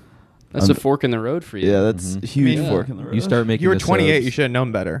 Damn. That's a fork in the road for you. Yeah, that's a huge Yeah. fork in the road. You start making. You were the 28. subs. You should have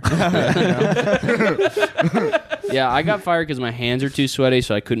known better. Yeah, I got fired because my hands are too sweaty,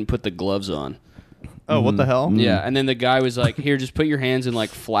 so I couldn't put the gloves on. Oh, what the hell? Yeah, and then the guy was like, "Here, just put your hands in like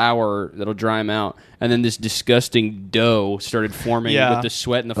flour that'll dry them out." And then this disgusting dough started forming Yeah. with the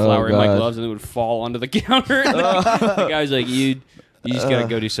sweat and the flour in my God. gloves, and it would fall onto the counter. And the guy was like, "You just gotta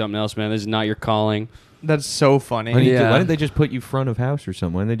go do something else, man. This is not your calling." That's so funny. Why Yeah. didn't they just put you front of house or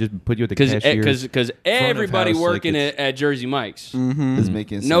something? Why didn't they just put you at the cashier? Because everybody house, like working it's- at Jersey Mike's. is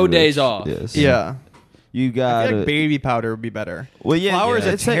making No sandwich. days off. Yes. Yeah. You I got feel like it. baby powder would be better. Well, yeah, Flour is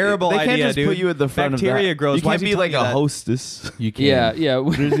a it's like- terrible They can't idea, just dude. put you at the front Bacteria of that. grows. You Why can't is he be like telling a you that? hostess. You can. Yeah.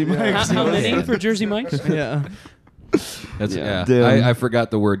 Jersey Mike's. How many for Jersey Mike's? Yeah. That's, Yeah. yeah. Damn. I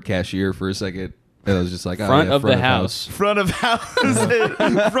forgot the word cashier for a second. And I was just like, oh, Front yeah, of the house. Front of house.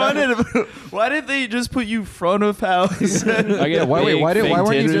 Front of. Why did they just put you front of house? Yeah, why weren't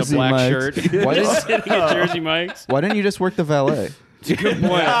you tits just in a black Mike's? shirt? Why didn't- Sitting at Jersey Mike's? Why didn't you just work the valet? Good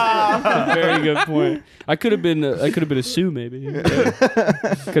point. Very good point. I could have been a Sue maybe. Could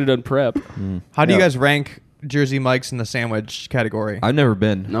have done prep. How do you guys rank Jersey Mike's in the sandwich category? I've never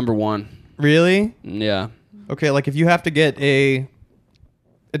been. Number one. Really? Yeah. Okay, like if you have to get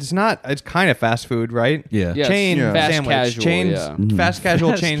it's kind of fast food, right? Yeah. Yes. Chain Yeah. Fast sandwich. casual, Chains, yeah. fast casual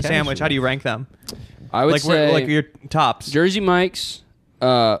Fast chain sandwich. casual. How do you rank them? I would Like say like your tops. Jersey Mike's,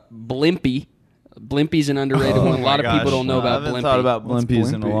 Blimpie. Blimpie's an underrated Oh one. A lot my of people gosh. don't know I about haven't Blimpie. thought about What's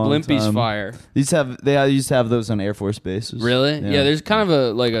Blimpies in a Blimpie? long Blimpie's time. fire. They used to have those on Air Force bases. Really? Yeah. There's kind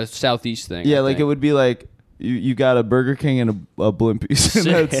of a southeast thing. Yeah, I like think. it would be like you got a Burger King and a Blimpies.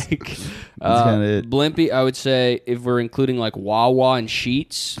 That's Sick. kinda it. Blimpie, I would say if we're including like Wawa and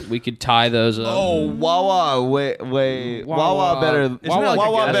Sheets, we could tie those up. Oh, Wawa, Wawa better. Isn't that like a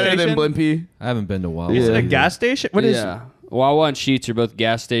Wawa gas better than station? Blimpie. I haven't been to Wawa. Is it Yeah. a gas station? What is? Yeah. Wawa and Sheets are both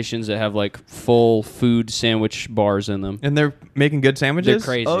gas stations that have like full food sandwich bars in them. And they're making good sandwiches.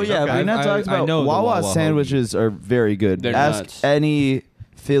 They're crazy. Oh yeah, Okay. we're not I- talking I about know the Wawa Wawa sandwiches are very good. They're Ask nuts. any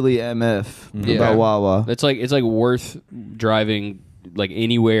Philly MF Yeah. about Wawa. It's like worth driving like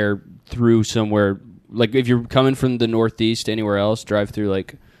anywhere through somewhere. Like if you're coming from the Northeast to anywhere else, drive through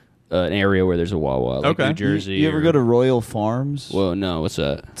like an area where there's a Wawa, like Okay. New Jersey. You ever or- go to Royal Farms? Whoa, no, what's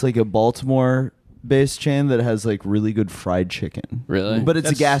that? It's like a Baltimore-based chain that has like really good fried chicken. Really? But it's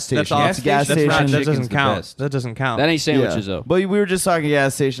a gas station. That's It's a gas That's station. not- That Chicken's doesn't the count. best. That doesn't count. That ain't sandwiches Yeah. though. But we were just talking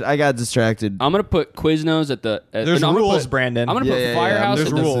gas station. I got distracted. I'm gonna put Quiznos at the. There's no, I'm gonna rules, put- Brandon. I'm gonna Yeah, put yeah, yeah. Firehouse There's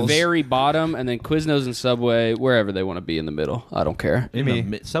at the rules. very bottom, and then Quiznos and Subway wherever they want to be in the middle. I don't care. In Me.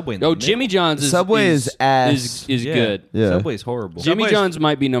 the Subway. In the Oh, middle. Jimmy John's Subway is ass. is Yeah. good. Yeah. Subway's horrible. Jimmy Subway's- John's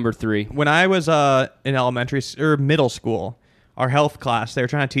might be number 3. When I was in elementary or middle school, our health class, they were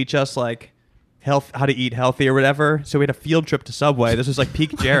trying to teach us like how to eat healthy or whatever. So we had a field trip to Subway. This was like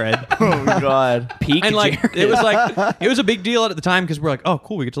peak Jared. Oh God. Peak And like Jared. it was like it was a big deal at the time because we're like, oh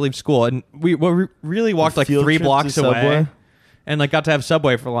cool, we get to leave school, and we really walked like field 3 trip to blocks away, Subway? and like got to have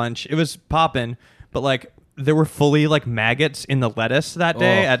Subway for lunch. It was poppin', but like there were fully like maggots in the lettuce that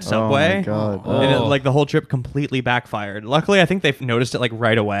day at Subway. Oh my God. And Oh. like the whole trip completely backfired. Luckily, I think they noticed it like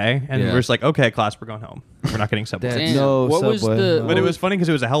right away, and Yeah. we're just like, okay, class, we're going home. We're not getting Subway. That's- Damn. No what was Subway. the? No. But it was funny because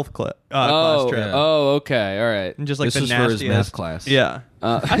it was a health class trip. yeah. Oh, okay, all right. And just like This the was for his nastiest math class. Yeah.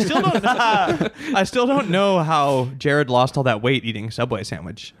 I still don't. I still don't know how Jared lost all that weight eating Subway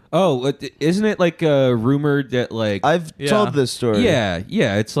sandwich. Oh, isn't it like rumored that like I've Yeah. told this story. yeah,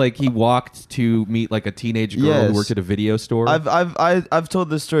 it's like he walked to meet like a teenage girl Yes. who worked at a video store. I've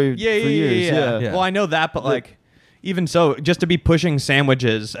told this story for years. Yeah. Yeah. Well, I know that, but like, even so, just to be pushing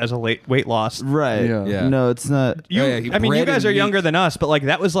sandwiches as a late weight loss. Right. Yeah. Yeah. No, it's not. You, Oh, yeah, he I mean, you bread guys and are younger meat. than us, but like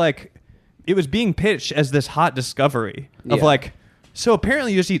that was like, it was being pitched as this hot discovery of Yeah. like, so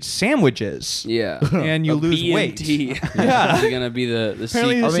apparently you just eat sandwiches. Yeah. And you A lose weight. BMT. Yeah. Is gonna be the Apparently secret.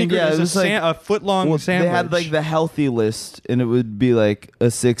 the I mean, secret yeah, is it was like- a foot long Well, sandwich. they had like the healthy list, and it would be like a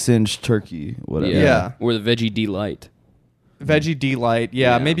 6-inch turkey, whatever. Yeah. Or the veggie delight. Veggie delight.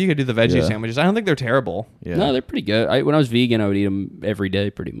 Yeah, Yeah. maybe you could do the veggie Yeah. sandwiches. I don't think they're terrible. yeah. No, they're pretty good. When I was vegan, I would eat them every day,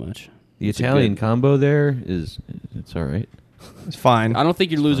 pretty much. the It's a Italian good- combo there it's all right. It's fine. I don't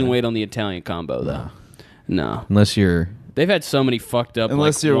think you're losing weight on the Italian combo though. No. Unless you're They've had so many fucked up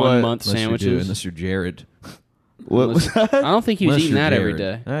Unless like you're 1 what? month unless sandwiches. unless you're Jared. What was Unless- I don't think he was Unless eating you're that every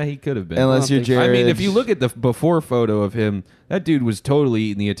Jared. day. He could have been. Unless you're think so. I Jared. mean, if you look at the before photo of him, that dude was totally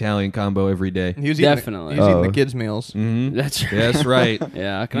eating the Italian combo every day. He was eating Definitely. he was eating Oh. the kids' meals. Mm-hmm. That's right. That's right.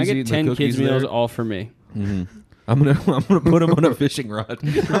 Yeah. Can I He's get eating the 10 cookies kids meals there. all for me? Mm-hmm. I'm gonna put him on a fishing rod.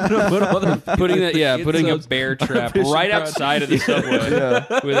 I'm gonna put him on a, Putting putting a subs- bear trap fishing right rod. outside of the subway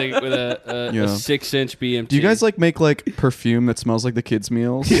with a Yeah. 6-inch BMT. Do you guys like make like perfume that smells like the kids'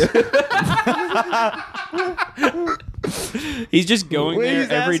 meals? He's just going there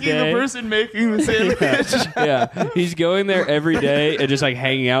every day. person making the sandwich. Yeah, he's going there every day and just like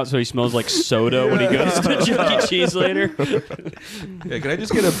hanging out, so he smells like soda when he goes to Chuck E. Cheese later. Yeah, can I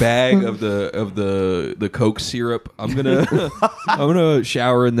just get a bag of the Coke syrup? I'm gonna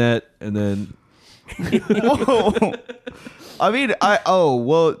shower in that and then Whoa. I mean,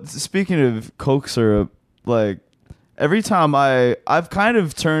 speaking of Coke syrup, like every time I've kind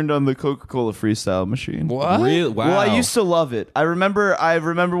of turned on the Coca-Cola Freestyle machine. really wow. Well, I used to love it. I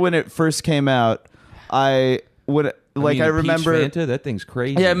remember when it first came out. I mean, the peach remember Fanta, that thing's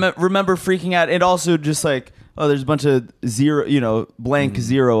crazy. Yeah, remember freaking out, and also just like, oh, there's a bunch of blank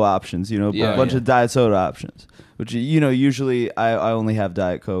zero options, a Yeah, bunch yeah. of diet soda options, which usually I only have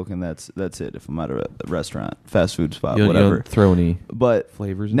Diet Coke, and that's it if I'm at a restaurant, fast food spot, you whatever. don't throw any But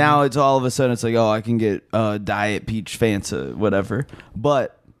flavors in now there? it's all of a sudden it's like, oh, I can get Diet Peach Fanta, whatever.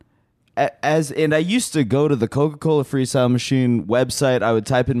 But and I used to go to the Coca-Cola Freestyle machine website. I would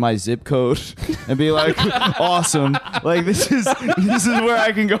type in my zip code and be like, awesome. Like this is where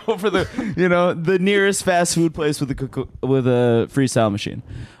I can go for the nearest fast food place with a freestyle machine.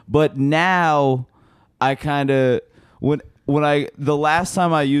 But now I kind of the last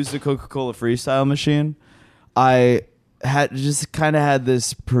time I used the Coca-Cola Freestyle machine, I had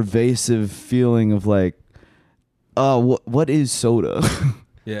this pervasive feeling of like, oh, what is soda?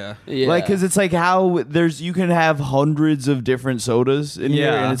 Yeah. Yeah. Like, because it's like how you can have hundreds of different sodas in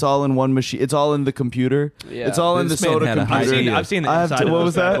here, Yeah. and it's all in one machine. It's all in the computer. Yeah. It's all in the This man soda had a high computer. idea. I've seen the I have inside to- of what those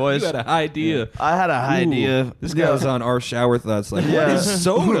was bad that? boys. You had an idea. I had a idea. This guy was on our shower thoughts like, what Yeah. is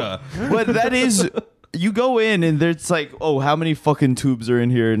soda? But that is, you go in and there's like, oh, how many fucking tubes are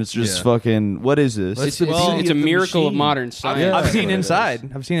in here? And it's just Yeah. fucking, what is this? Let's- It's a the miracle of machine. modern science. Yeah. I've That's seen what it is.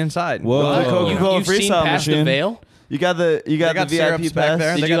 inside. I've seen inside. Whoa. The Coca-Cola You've seen Freestyle past the machine. veil? You got the got VIP syrups back pass.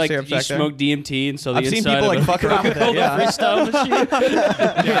 there. Did They you got like syrups you back there. smoke DMT and so the I've seen inside people of like fuck around with it. Coca-Cola Yeah. freestyle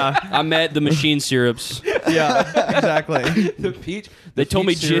machine? Yeah, I met the machine syrups. yeah, exactly. The peach. They told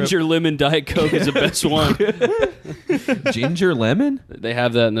me peach syrup. ginger lemon Diet Coke is the best one. Ginger lemon. They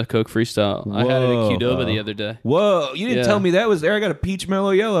have that in the Coke freestyle. I had it Whoa. at Qdoba the other day. Whoa! You didn't Yeah. tell me that was there. I got a peach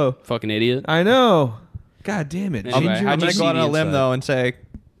mellow yellow. Fucking idiot. I know. God damn it! Anyway, Ginger how'd I'm you gonna see go out on the a limb inside? though and say,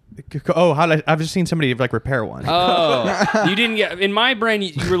 oh, I've just seen somebody like repair one. Oh, you didn't get. In my brain,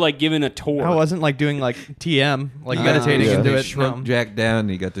 you were like given a tour. I wasn't like doing like TM, like meditating yeah. into They it. shrunk No. Jack down.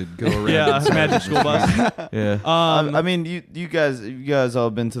 And you got to go around. Yeah, inside. Magic School Bus. Yeah. I mean, you guys all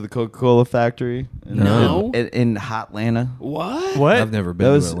been to the Coca-Cola factory? No. In Hotlanta. What? What? I've never been That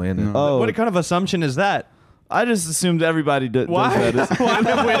to was- Atlanta. Oh, What kind of assumption is that? I just assumed everybody does Why? that. Why am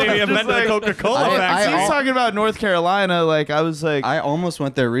I waiting to invent the Coca-Cola factory? He's talking about North Carolina. Like I was like, I almost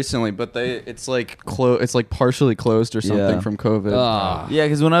went there recently, but it's like partially closed or something Yeah. from COVID. Ah. yeah,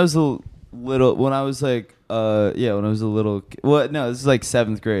 because when I was a little, when I was like, well, no, this is like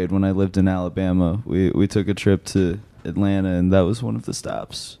 7th grade when I lived in Alabama. We took a trip to Atlanta, and that was one of the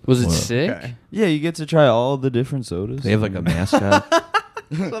stops. Was it Whoa. sick? Okay. Yeah, you get to try all the different sodas. They have like a mascot.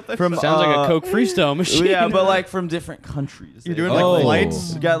 from Sounds like a Coke freestyle machine. Yeah, but like from different countries. You're They- doing Oh. like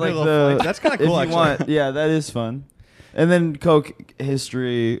flights. You got like Little the. flights. That's kind of if cool. you Actually. want, yeah, that is fun. And then Coke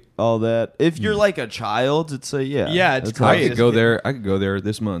history, all that. If you're like a child, it's a yeah. Yeah, it's that's great. I awesome. could go there. I could go there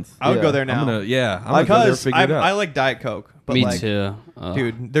this month. I would Yeah. go there now. I'm gonna go there. because Figure it out. I like Diet Coke. But Me like, too.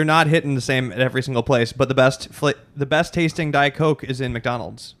 Dude, they're not hitting the same at every single place. But the best tasting Diet Coke is in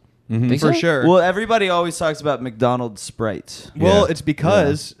McDonald's Think for so? sure. Well, everybody always talks about McDonald's Sprite. Well, Yeah. it's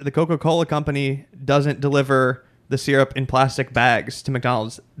because the Coca-Cola company doesn't deliver the syrup in plastic bags to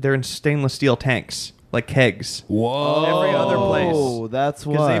McDonald's. They're in stainless steel tanks, like kegs. Whoa. Every other place. Oh, that's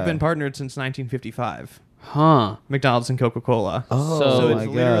why. Because they've been partnered since 1955. Huh. McDonald's and Coca-Cola. Oh, so my it's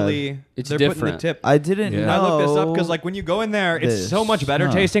God. literally It's they're putting different. the tip. I didn't Yeah. know. I looked this up because like when you go in there, it's this. so much better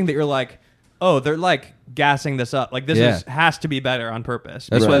Huh. tasting that you're like, oh, they're like gassing this up. Like this Yeah. has to be better on purpose.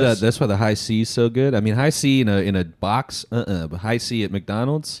 That's why because- that's why the high C is so good. I mean, high C in a box, but high C at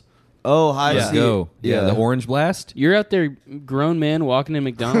McDonald's. Oh, high Let's C. go. Yeah, the orange blast. You're out there, grown man, walking in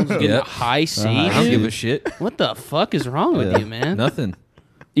McDonald's, getting Yep. a high C. I don't dude? give a shit. What the fuck is wrong with Yeah. you, man? Nothing.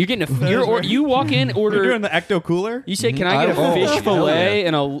 You're getting you walk in, You're doing order. the ecto cooler. You say, "Can I get a Oh, fish hell fillet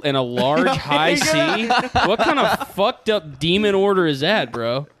and a large high C?" What kind of fucked up demon order is that,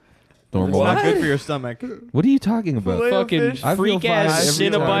 bro? It's Normal. not good for your stomach. What are you talking about? Filet- Fucking fish? I feel freak ass fine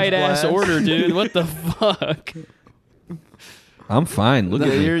every time. Cinnabite ass Blast. order, dude. What the fuck? I'm fine. Look at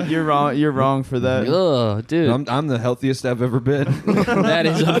me. You're wrong. You're wrong for that. Ugh, dude. I'm the healthiest I've ever been. That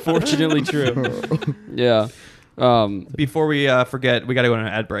is unfortunately true. Yeah. Before we forget, we got to go on an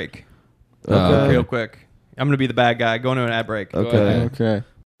ad break Okay. real quick. I'm gonna be the bad guy. Going to an ad break. Okay. ahead. Okay.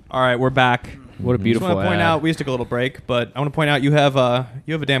 All right, we're back. What a Just beautiful want to point ad. out we just took a little break, but I want to point out you have a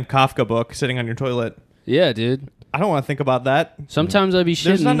damn Kafka book sitting on your toilet. Yeah, dude. I don't want to think about that. Sometimes I'd be shitting.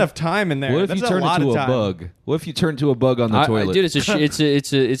 There's not enough time in there. What if That's you turn a lot into of a time. bug? What if you turn into a bug on the toilet? Dude,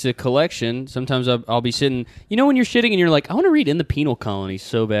 it's a collection. Sometimes I'll be sitting. You know when you're shitting and you're like, I want to read In the Penal Colony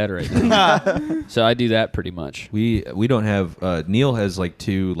so bad right now. So I do that pretty much. we don't have. Neil has like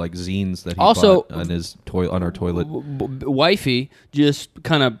 2 like zines that he Also- bought on his on our toilet. Wifey just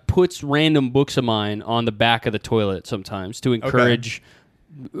kind of puts random books of mine on the back of the toilet sometimes to encourage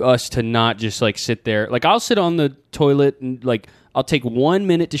us to not just like sit there. Like I'll sit on the toilet and like I'll take 1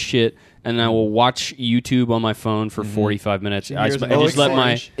 minute to shit and I will watch YouTube on my phone for 45 minutes. I Here's just let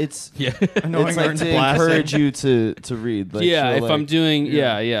my It's Annoying it's like orange to blasting. encourage you to read. Like, yeah. she'll, If I'm like- doing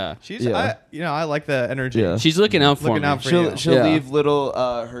yeah. She's, Yeah. I like the energy. Yeah. She's looking out for Looking me. out for you. she'll Yeah. leave little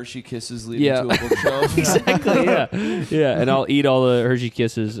Hershey kisses leading Yeah. to a bookshelf. Exactly. Yeah. And I'll eat all the Hershey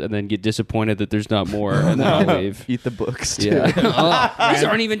Kisses and then get disappointed that there's not more, and then I'll leave. Eat the books. Too. Yeah. Oh, these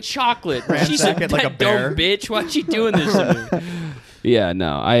aren't even chocolate. She's Ransack a it like a dumb bear. bitch. Why's she doing this to me? Yeah,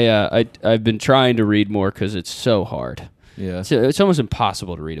 no. I've been trying to read more because it's so hard. Yeah, It's almost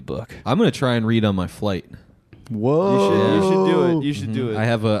impossible to read a book. I'm gonna try and read on my flight. You should do it. You should do it. I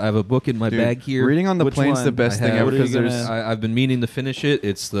have a book in my Dude, bag here. Reading on the Which plane's one? the best I thing have- ever What are you because there's gonna- I've been meaning to finish it.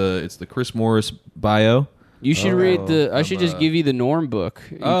 It's the Chris Morris bio. You should read the. I should just give you the Norm book.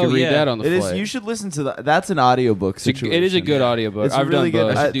 You Oh, can read yeah. that on the It flight. is. You should listen to that. That's an audiobook It situation. is a good audiobook. It's I've really done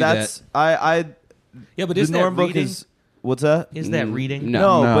good. both. should do That's Yeah, but the Norm book is. What's that? is that reading?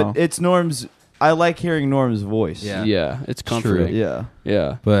 No. No, but it's Norm's I like hearing Norm's voice. Yeah. Yeah, it's comforting. Yeah.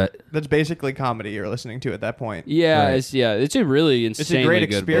 Yeah. But That's basically comedy you're listening to at that point. Yeah, Right. it's a really insanely great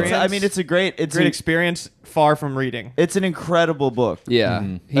good experience. book. I mean, it's a great Experience far from reading. it's an incredible book. Yeah,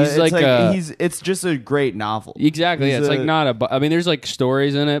 It's he's it's just a great novel. exactly. Yeah, he's it's like a- not a. I mean, there's like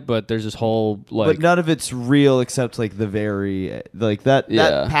stories in it, but there's this whole like. but none of it's real except like the very like that Yeah.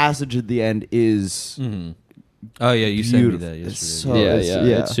 that passage at the end is oh yeah, you sent me beautiful. that It's yesterday. so-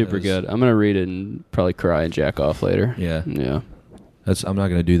 it's super It was- good. I'm gonna read it and probably cry and jack off later. Yeah. Yeah. I'm not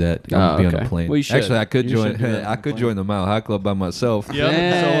gonna do that. I'm Oh, gonna be on okay. a plane. Well, you should. Actually, I could You join. should do that I could join the Mile High Club by myself.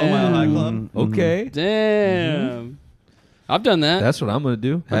 Damn. Solo Mile High Club. Okay, Damn. I've done that. that's what I'm gonna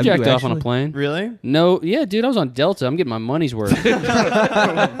do. I Have you jacked off on a actually? plane. Really? No, yeah, dude, I was on Delta. I'm getting my money's worth.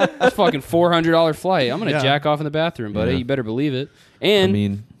 That's fucking $400 flight. I'm gonna Yeah. jack off in the bathroom, buddy. Yeah. You better believe it. I And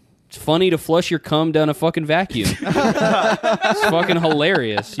mean, it's funny to flush your cum down a fucking vacuum. It's fucking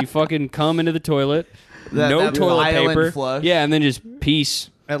hilarious. You fucking cum into the toilet, no that toilet violent paper. flush. Yeah, and then just peace.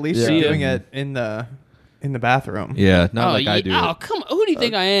 At least Yeah. you're See ya. doing it in the bathroom. yeah, not oh, like I do. Oh, come on. Who do you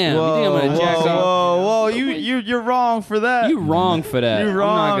think I am? You think I'm gonna jack off? whoa, you're wrong for that. You wrong for that. You're I'm not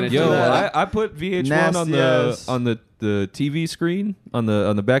wrong gonna for do Yo, that. I put VH1 Nasty on ass. the TV screen on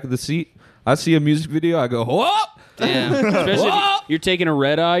the back of the seat. I see a music video. I go, whoa! Damn. Especially if you're taking a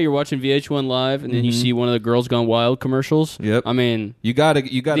red eye, you're watching VH1 Live, and then you see one of the Girls Gone Wild commercials. Yep. I mean, You gotta.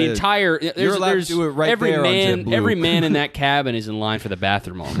 the entire You're allowed to there's do it right every there on man JetBlue. every man in that cabin is in line for the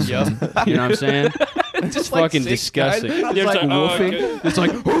bathroom all of a sudden. Yep. You know what I'm saying? It's like fucking six guys. disgusting. It's They're like oh, wolfing. okay. It's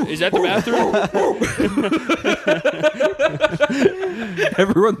like, is that the bathroom?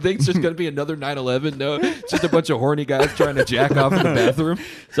 Everyone thinks there's gonna be another 9/11. No, it's just a bunch of horny guys trying to jack off in the bathroom.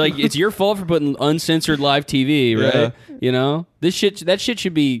 It's like it's your fault for putting uncensored live TV, right? Yeah. You know, that shit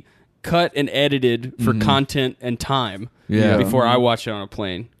should be cut and edited for content and time. Yeah. Before I watch it on a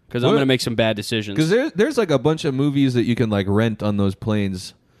plane, because I'm What? gonna make some bad decisions. Because there's like a bunch of movies that you can like rent on those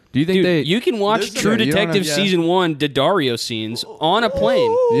planes. Do you think Dude, they? you can watch Listen, True you don't Detective have- season 1 Daddario scenes on a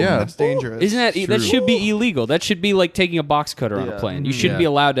plane. Yeah. That's dangerous. Isn't that True. that should be illegal? That should be like taking a box cutter on a Yeah. plane. You shouldn't Yeah. be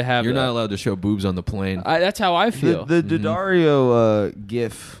allowed to have. You're that. not allowed to show boobs on the plane. That's how I feel. the Daddario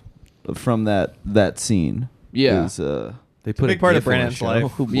gif from that scene. Yeah. is, They put big a part of GIF on a Brandon's show.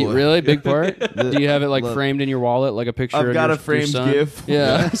 life. Oh, You- boy. really big part? Do you have it like Love- framed in your wallet, like a picture? I've of got your, a framed your son? GIF.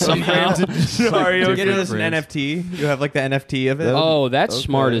 Yeah, somehow. Daddario Get it as an Different NFT. You have like the NFT of it. Yeah. Oh, that's Okay.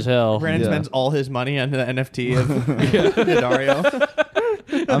 smart as hell. Brandon Yeah. spends all his money on the NFT of Dario.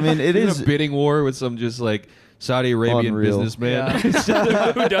 I mean, it He's is. in a bidding war with some just like Saudi Arabian Unreal. businessman.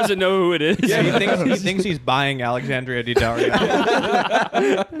 Who doesn't know who it is? Yeah, he thinks he's buying Alexandria Daddario.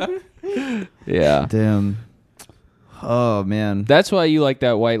 Yeah. Damn. Oh man. That's why you like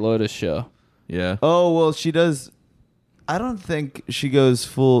that White Lotus show. Yeah. Oh well, she does. I don't think she goes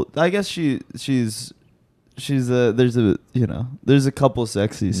full. I guess she's there's a couple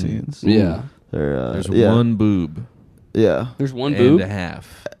sexy scenes. Yeah. There's yeah. one boob Yeah. There's one and boob. a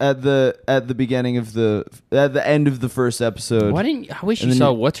half. At the beginning of at the end of the first episode. Why didn't I wish And you then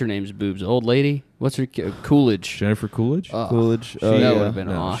saw you- what's her name's boobs? The old lady. What's her Coolidge? Jennifer Coolidge. Coolidge. That Oh, yeah. would have been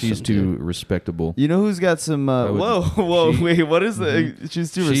No, awesome. she's too dude. respectable. You know who's got some? would- Whoa! she- Wait, what is the?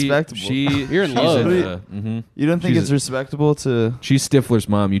 She's too respectable. You're in she's love. You don't think she's it's a- respectable to? She's Stifler's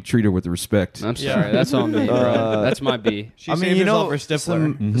mom. You treat her with respect. I'm sorry. That's on me, bro. That's my B. She I mean, saved you know, herself for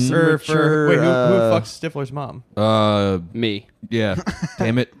Stifler. some- some Or mature, wait, who uh, fucks Stifler's mom? Me. Yeah.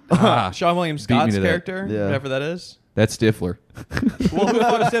 Damn it. Ah, Sean William beat me Scott's to that. character, Yeah. whatever that is. that's Stifler. Well, who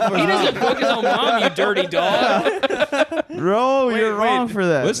fucks Stifler's He doesn't mom? fuck his own mom, you dirty dog. Bro, you're wait. wrong for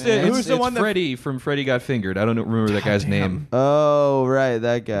that. What's man. the? Who's It's, the it's one that- Freddy from Freddy Got Fingered. I don't remember that guy's name. Oh, right,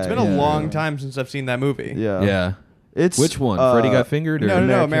 that guy. It's been a long time since I've seen that movie. Yeah. Yeah. It's Which one? Freddy Got Fingered? Or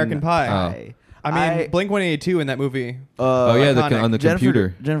No, American Pie. Oh. I mean, Blink-182 in that movie. Oh yeah, iconic. on the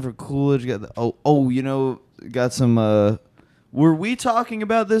computer. Jennifer Coolidge got the, got some. Were we talking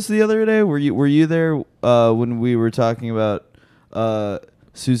about this the other day? Were you there when we were talking about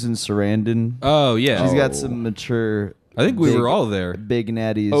Susan Sarandon? Oh yeah. She's got some mature. I think we big- were all there. big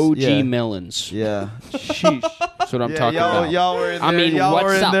natties. OG yeah. melons. Yeah. Sheesh. That's what I'm talking about. Y'all were in there. I mean, y'all what's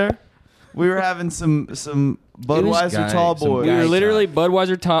were in up? there. We were having some Budweiser guy- tall some boys We were guy literally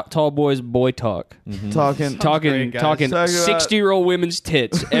Budweiser tall boys boy talk. talking. great, Talking guys. talking Talking about- 60-year-old women's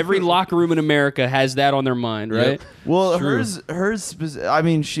tits. Every locker room in America has that on their mind, right? Yep. Well, True. hers. I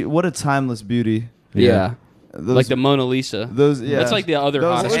mean, what a timeless beauty. Yeah. Those, Like the Mona Lisa. those. Yeah. That's like the other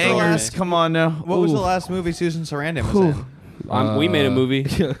those hottest girl. hangers. to me. Come on now. What was Ooh. the last movie Susan Sarandon was in? We made a movie.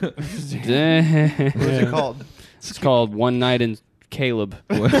 What was it called? It's called One Night in Caleb.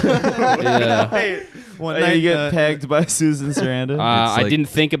 Yeah. Wait, One And you get uh, pegged by Susan Sarandon. I like- didn't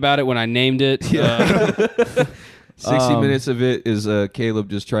think about it when I named it. 60 minutes of it is Caleb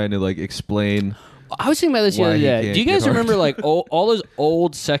just trying to like explain. I was thinking about this the Why other he day. can't Do you guys get hard. remember like all those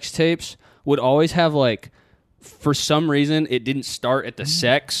old sex tapes would always have like, for some reason, it didn't start at the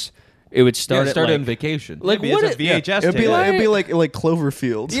sex. It would start at Start like, on vacation. like Maybe what? it's a VHS It'd be tape. like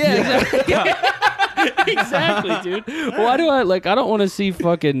Cloverfield. Yeah, exactly. Exactly, dude. Why do I like? I don't want to see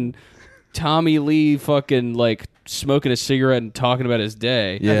fucking Tommy Lee fucking like smoking a cigarette and talking about his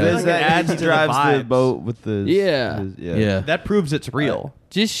day. Yeah. feel There's like that it adds he to the drives the vibes. boat with the Yeah. Yeah. That proves it's real.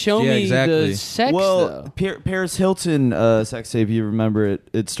 Just show Yeah, me exactly. the sex Well, though. Paris Hilton sex tape. You remember it?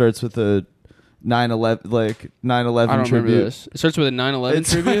 It starts with a 9/11 like 9/11 I don't remember tribute. this. It starts with a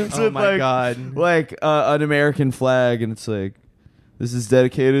 9/11 tribute. It's Oh with, my like, God. Like an American flag, and it's like, this is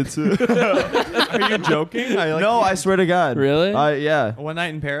dedicated to. Are you joking? No, I swear to God. Really? Yeah. One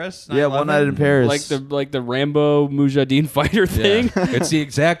Night in Paris. Yeah, One Night in Paris. like the Rambo Mujahideen fighter thing. It's the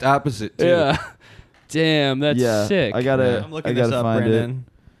exact opposite too. Yeah. Damn, that's Yeah, sick. I gotta. I'm looking I gotta this up, find Brandon.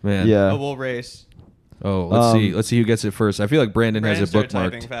 Man. Yeah. Oh, we'll race. Oh, let's see. Um, Let's see who gets it first. I feel like Brandon Brandon, has it start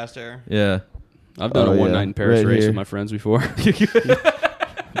typing bookmarked. faster. Yeah. I've done Oh, a one yeah. night in Paris Right race here. with my friends before.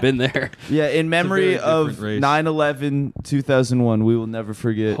 Been there. Yeah, in memory very of different race. 9/11 2001, we will never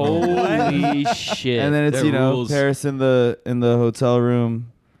forget. Holy shit. And then it's That rules. Paris in the hotel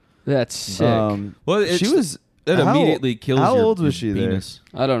room. That's sick. Well, she was. That how- immediately kills How your, old was your she penis.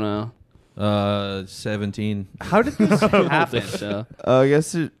 I don't know. 17. How did this I don't happen? think so. I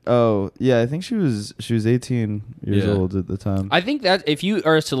guess. I think she was 18 years Yeah. old at the time. I think that if you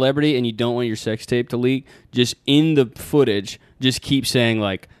are a celebrity and you don't want your sex tape to leak, just in the footage, just keep saying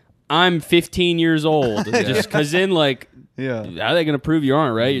like, "I'm 15 years old," just because then like, Yeah. how are they gonna prove you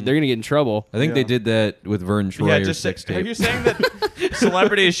aren't right? They're gonna get in trouble. I think they did that with Vern Troyer's just sex Are tape. you saying that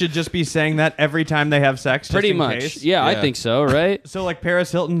celebrities should just be saying that every time they have sex? Just Pretty in much. case? Yeah, I Yeah. think so. Right? So like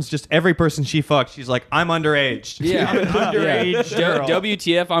Paris Hilton's just every person she fucks, she's like, I'm underage. Yeah. I'm an underage girl.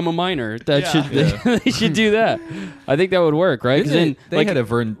 WTF? I'm a minor. That Yeah. should they should do that. I think that would work, right? 'Cause then they like, had a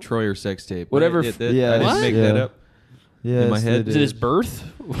Vern Troyer sex tape. Whatever Right? f- Yeah. I didn't What? make Yeah. that up. Yeah, in my head. is it his birth?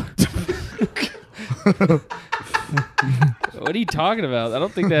 What are you talking about? I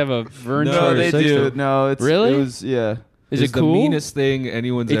don't think they have a Vern No, Troyer they sex do. tape. No, it's Really? It was yeah. Is It's it cool? the meanest thing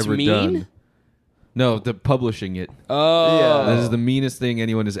anyone's It's ever mean? done. No, the publishing it. Oh, This is the meanest thing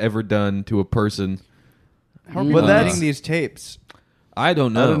anyone has ever done to a person. How are But people that's- getting these tapes? I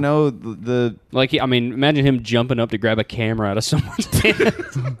don't know. I don't know the. like I mean, imagine him jumping up to grab a camera out of someone's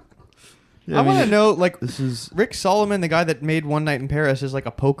hand. Yeah, I want to know, like, This is Rick Solomon, the guy that made One Night in Paris, is like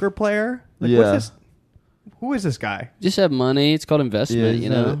a poker player. Like, Yeah. what's this? Who is this guy? Just have money. It's called investment. Yeah, you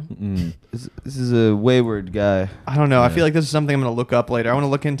know. Mm. this is a wayward guy. I don't know. I Yeah. feel like this is something I'm going to look up later. I want to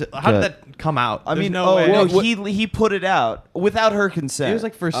look into how did Okay. that come out. I There's mean, no way. no, What- he put it out without her consent. It was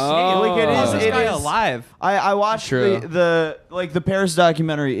like for Oh. like it How is. is This it guy is- alive? I watched True. the Paris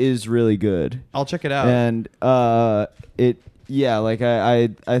documentary is really good, I'll check it out. and I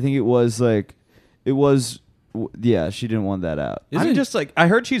think it was like it was she didn't want that out. I'm just like I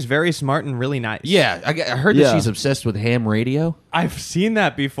heard she's very smart and really nice. Yeah, I heard Yeah. that she's obsessed with ham radio. I've seen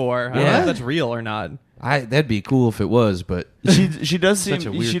that before. I don't know Yeah? if that's real or not. That'd be cool if it was, but She does Such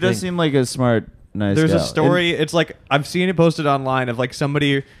seem a weird she does thing. seem like a smart nice. There's gal. a story. It's like I've seen it posted online of like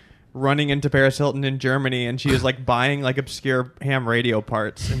somebody running into Paris Hilton in Germany, and she is like buying like obscure ham radio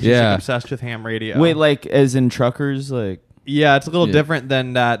parts, and she's Yeah. like, obsessed with ham radio. Wait, like as in truckers, like yeah, it's a little Yeah. different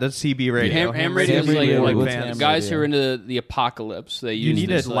than that. That's CB radio. Ham radio is Ham like, radio, like what's fans. ham guys radio? who are into the apocalypse. They You use need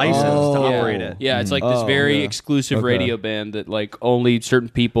this, a like- license to yeah. operate it. Yeah, it's like this Oh, very yeah. exclusive Okay. radio band that like only certain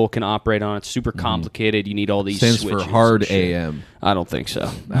people can operate on. It's super complicated. You need all these stands switches for hard and shit. AM. I don't think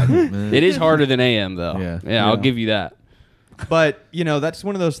so. It It is harder than AM though. Yeah. I'll give you that. But you know, that's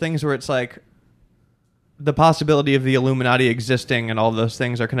one of those things where it's like the possibility of the Illuminati existing and all those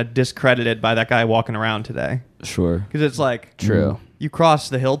things are kind of discredited by that guy walking around today. sure. Because it's like True. you cross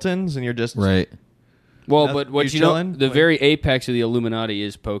the Hiltons and you're just Right. Well, That- but what you you know, chilling? the Like- very apex of the Illuminati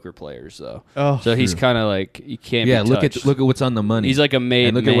is poker players, though. Oh, so he's true. kind of like you can't. Yeah, be look touched. at what's on the money. He's like a made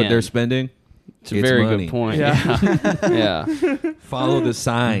and look at what man. they're spending. It's a very money. good point. Yeah. Yeah. Follow the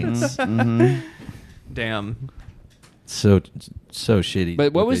signs. damn. So shitty.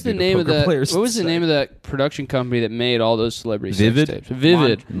 But what was the name of that? What was the name of that production company that made all those celebrity Vivid? sex tapes?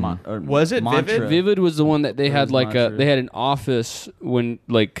 Vivid. Was it Mantra. Vivid? Vivid was the one that they had was like a Mantra. they had an office when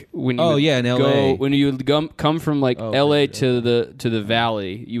you Oh, would yeah, in go, LA. when you would come from like Oh, LA right, to the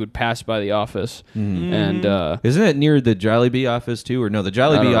valley, you would pass by the office and Isn't it near the Jollibee office too? Or no, the I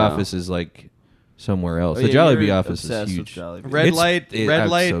don't Jollibee know. office is like somewhere else. Oh, The yeah, Jollibee you're office is obsessed with huge. Jollibee. Red It's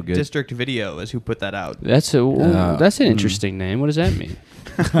Light so good. District Video is who put that out. That's an interesting name. What does that mean?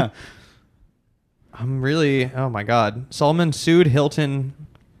 I'm really. Oh my God. Solomon sued Hilton.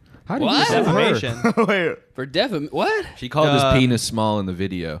 How did What? you sue her? Defamation. Wait. For what? She called his Uh, penis small in the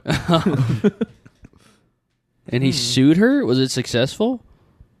video. And he sued her? Was it successful?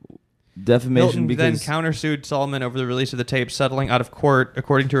 Defamation Hilton then because countersued Solomon over the release of the tape, settling out of court.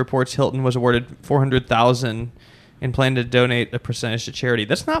 According to reports, Hilton was awarded $400,000 and planned to donate a percentage to charity.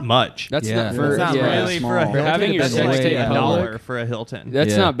 That's not much. That's Yeah. not for That's not yeah. really small. for a For Hilton. having your That's sex like tape $1 public. for a Hilton.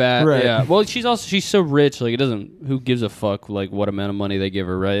 That's Yeah. not bad. Right. Yeah. Well, she's so rich. Like it doesn't. Who gives a fuck? Like what amount of money they give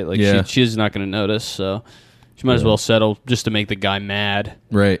her, right? Like Yeah. she's not going to notice. So she might as well settle just to make the guy mad,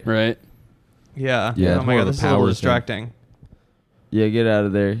 Right. right? Yeah. Yeah, Oh it's my more God, of the this is a little power thing. distracting. yeah, get out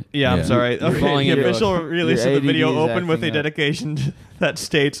of there. Yeah, I'm Yeah. sorry. You're Okay, falling the into official it. release Your of the video ADD is opened with a acting up. dedication that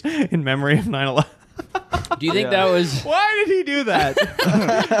states in memory of 9/11. Do you think that was? Why did he do that?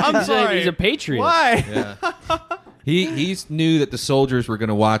 I'm sorry. He's a patriot. Why? Yeah. He knew that the soldiers were going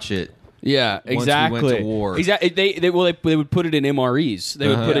to watch it. Yeah, we went exactly. to war. Exactly. They would put it in MREs. They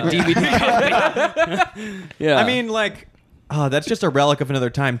would put a DVD copy. Yeah. I mean, like, oh, that's just a relic of another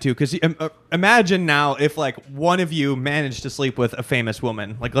time too. Because imagine now if like one of you managed to sleep with a famous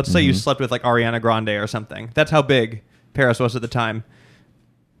woman. Like, let's say you slept with like Ariana Grande or something. That's how big Paris was at the time.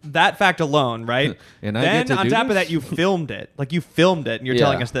 That fact alone, right? And I then get to on do top of this? that, you filmed it. Like, you filmed it, and you're Yeah.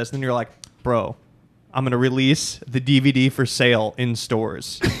 telling us this, and then you're like, bro, I'm gonna release the DVD for sale in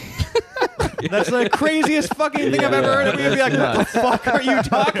stores. That's the craziest fucking thing I've ever heard of. You'd be like, what the fuck are you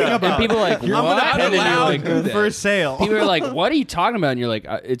talking about? and people are like, I'm gonna what? put And it then you're out like, for sale. people are like, what are you talking about? And you're like,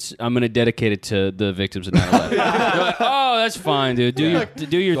 I'm going to dedicate it to the victims of 9/11. They're like, oh, that's fine, dude. Do your Okay,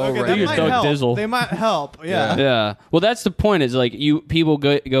 do that your might Doug help. Dizzle. They might help. Yeah. Yeah. Well, that's the point. Is like people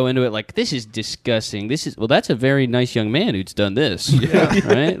go into it like this is disgusting. That's a very nice young man who's done this. Yeah.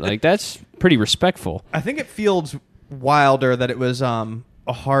 Right. Like that's pretty respectful. I think it feels wilder that it was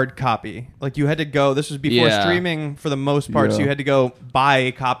a hard copy. Like, you had to go. This was before Yeah. streaming for the most part, so Yeah. you had to go buy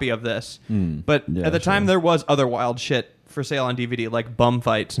a copy of this. But Yeah, at the time, sure. there was other wild shit for sale on DVD, like bum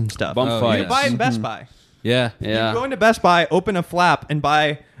fights and stuff. Bum Oh, You fights. could buy it in Best Buy. Yeah. Yeah. You go into Best Buy, open a flap, and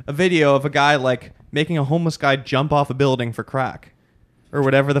buy a video of a guy like making a homeless guy jump off a building for crack, or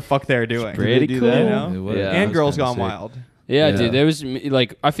whatever the fuck they're doing. Pretty do cool. that? You know? It was. Yeah. And It was Girls kinda Gone sick. Wild. Yeah, Yeah. dude. There was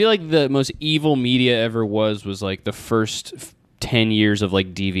like I feel like the most evil media ever was like the first 10 years of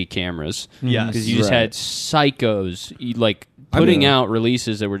like DV cameras. Yes. Because you just Right. had psychos like I putting mean, out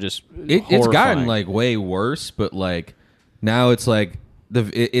releases that were just It's horrifying. gotten like way worse, but like now it's like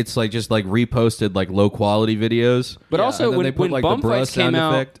it's like just like reposted like low quality videos. But And also then when, they put, when like, the Bum bruh Fights came sound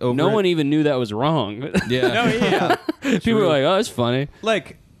out, effect over no it. one even knew that was wrong. Yeah. No, yeah. People were like, "Oh, that's funny."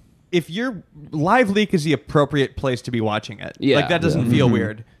 Like, if your Live Leak is the appropriate place to be watching it, Yeah. like that doesn't feel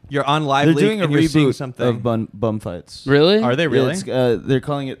weird. You're on Live They're Leak doing a and you're seeing reboot something. of bum fights. Really? Are they Yeah, really? they're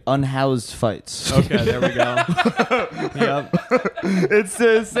calling it unhoused fights. Okay, there we go. Yep. It's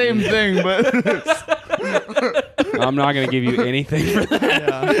the same thing, but I'm not going to give you anything for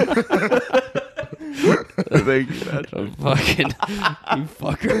that. thank you. Fucking you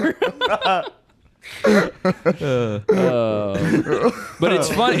fucker. But it's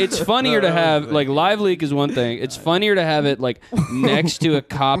fun. It's funnier to have like Live Leak is one thing. It's funnier to have it like next to a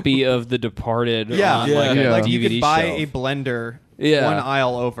copy of The Departed. Yeah, on, like, a like DVD you could buy shelf. a blender Yeah. one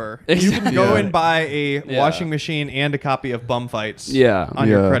aisle over. You can Exactly. go Yeah. and buy a Yeah. washing machine and a copy of Bum Fights Yeah. on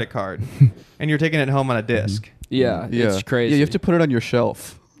your Yeah. credit card. And you're taking it home on a disc. Yeah, it's crazy. Yeah, you have to put it on your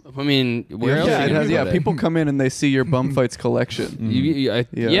shelf. I mean, where else? Yeah, are it you has, gonna yeah. put it? People come in and they see your bum fights collection. Yeah.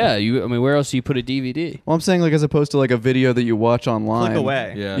 I mean, where else do you put a DVD? Well, I'm saying like as opposed to like a video that you watch online. Click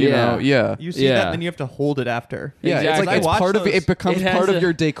away. Yeah. You Yeah. know, yeah. You see Yeah. that, then you have to hold it after. Yeah, Exactly. it's like I it's watch part of those. it becomes It has part of a-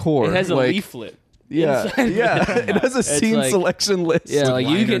 your decor. It has a like, leaflet. Yeah, inside. yeah. It has a It's scene like- selection list. Yeah, like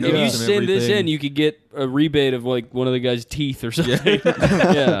you liner can if you notes and send this everything. in, you could get a rebate of like one of the guy's teeth or something.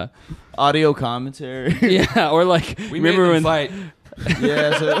 Yeah, Audio commentary. yeah, or like We remember made when them fight.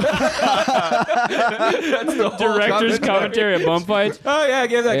 Yeah, so That's the whole director's commentary at Bum Fights. Oh yeah,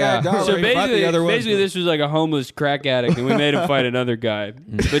 give that guy a dollar. So He fought basically, the other one. this was like a homeless crack addict, and we made him fight another guy.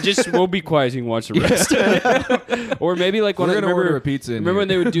 But just we'll be quiet so you can watch the rest. Or maybe like when We're I gonna remember order a pizza in Remember when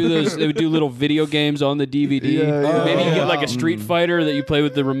here. they would do those? They would do little video games on the DVD. Yeah, Maybe you get like wow. a Street Fighter that you play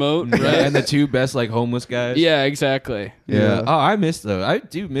with the remote. Right? Yeah, and the two best like homeless guys. Yeah, exactly. Yeah. Yeah. Oh, I miss those. I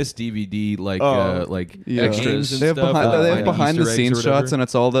do miss DVD like Yeah. extras and They have stuff. behind, they have like behind the Easter eggs scenes or shots, whatever. and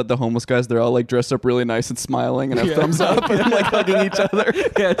it's all that the homeless guys. They're all like dressed up really nice and smiling and have thumbs up and like hugging each other.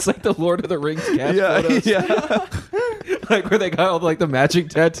 Yeah, it's like the Lord of the Rings cast Yeah, photos. yeah. like where they got all like the matching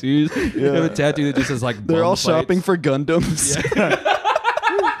tattoos. They have a tattoo that just says like They're bum all fights. shopping for Gundams.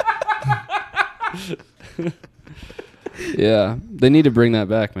 Yeah, they need to bring that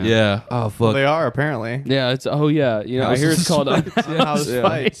back, man. Yeah. Oh fuck. Well, they are apparently. Yeah, it's I hear it's called House Yeah.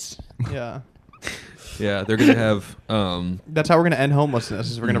 fights. Yeah. Yeah, they're gonna have That's how we're gonna end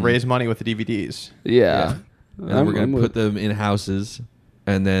homelessness. Is we're gonna raise money with the DVDs. Yeah. and then we're gonna put them in houses,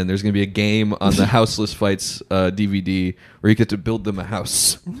 and then there's gonna be a game on the Houseless Fights DVD where you get to build them a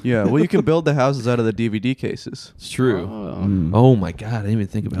house. Yeah, well, you can build the houses out of the DVD cases. It's true. Oh. Oh my god, I didn't even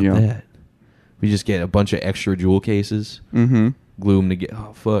think about Yeah. that. We just get a bunch of extra jewel cases, Mm-hmm. glue them together.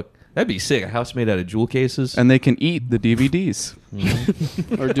 Oh fuck, that'd be sick. A house made out of jewel cases. And they can eat the DVDs.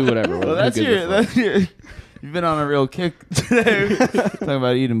 Or do whatever. Well, that's Who gives a fuck? You've been on a real kick today. Talking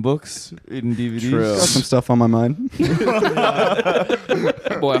about eating books, eating DVDs. Got some stuff on my mind.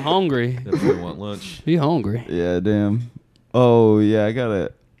 Boy, hungry. Definitely want lunch. He hungry. Yeah, damn. Oh yeah, I got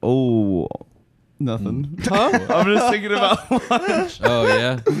it. Oh, nothing. Huh? I'm just thinking about lunch. Oh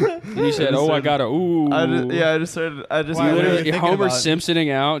yeah. And you said, "Oh, I got a ooh." I just started. I just Why, what are you Literally, thinking Homer about? Simpsoning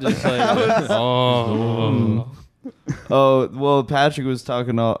out, just like, oh. Oh well, Patrick was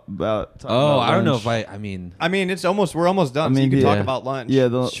talking about. Oh, I don't know if lunch. I mean. I mean, we're almost done. I so you mean, can yeah. talk about lunch. Yeah,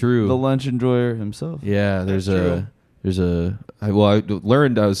 It's true. The lunch enjoyer himself. Yeah, That's true. I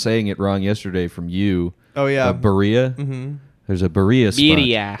learned I was saying it wrong yesterday from you. Oh yeah. Berea. Mm-hmm. There's a Berea spot.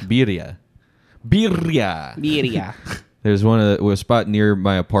 Birria. Berea. There's a spot near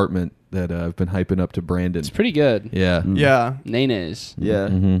my apartment that I've been hyping up to Brandon. It's pretty good. Yeah. Yeah. Nene's. Yeah.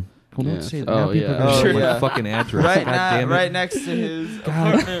 Mm-hmm. Well, Yeah. don't say that. Oh, Now people yeah. are gonna Oh, search yeah. my fucking address. Right God now, damn it. right next to his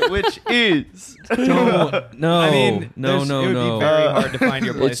apartment, which is. No. I mean, no. it would be very hard to find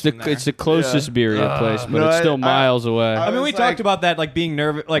your place. It's the closest birria place, but No, it's still I- miles away. I mean, we was talked like- about that, like being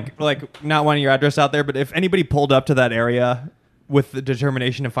nervous, like not wanting your address out there. But if anybody pulled up to that area with the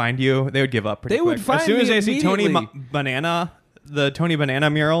determination to find you, they would give up pretty They quick. would find as soon as me they see Tony immediately. Banana, the Tony Banana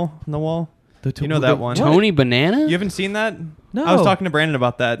mural on the wall. You know the- that one. Tony Banana? You haven't seen that? No. I was talking to Brandon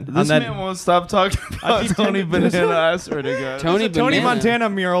about that. on This that man won't stop talking about keep Tony telling- Banana. I swear to God. Tony it's a Tony Banana. Montana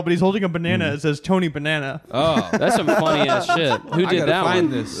mural, but he's holding a banana. It says Tony Banana. Oh. That's some funny ass shit. Who I did gotta that find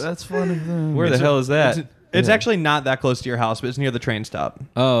one? this. That's funny. Where the hell is that? It's actually not that close to your house, but it's near the train stop.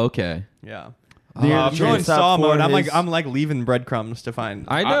 Oh, okay. Yeah. Near I'm the going train stop saw mode. for I'm his- like leaving breadcrumbs to find.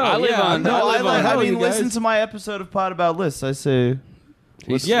 I know. I live yeah, on- no, I live on- I know mean, you guys. listen to my episode of Pod About Lists. I say.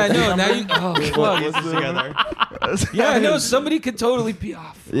 Yeah, no. Now you. Oh, fuck. together. Yeah, no. Somebody could totally be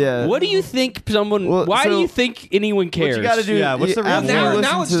off. Yeah. What do you think someone... Well, why do so- you think anyone cares? What you gotta do? Yeah, what's the real after reason? you Now, listen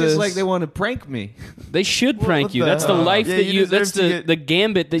now it's to just this- like they want to prank me. They should prank what you. the That's the hell? life Yeah, that you you... That's deserve to the, get- the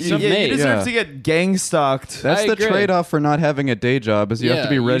gambit that You, you've you made. deserve Yeah. to get gang stalked. That's I the agree. trade-off for not having a day job is you have to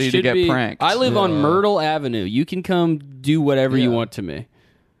be ready to should get be- pranked. I live on Myrtle Avenue. You can come do whatever you Yeah. want to me.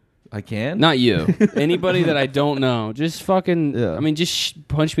 I can. Not you. Anybody that I don't know. Just fucking... Yeah. I mean, just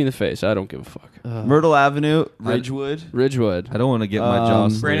punch me in the face. I don't give a fuck. Myrtle Avenue, Ridgewood. Ridgewood. I don't want to get my jaw.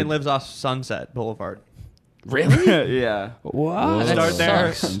 slid. Brandon lives off Sunset Boulevard. Really? Yeah. What? Start That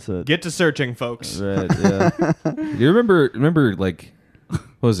there. sucks. Sunset. Get to searching, folks. Right. Yeah. You remember like what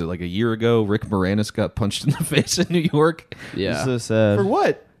was it, like a year ago Rick Moranis got punched in the face in New York? Yeah. So sad. For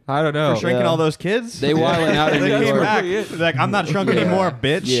what? I don't know. For shrinking Yeah. all those kids? They wilding out in They New came York. back. They're like, I'm not shrunk anymore,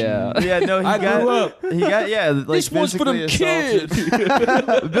 bitch. Yeah. Yeah. No. He I got. grew up. He got. Yeah. Like This one's for them physically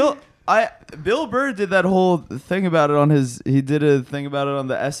assaulted. Bill Burr did that whole thing about it on his. He did a thing about it on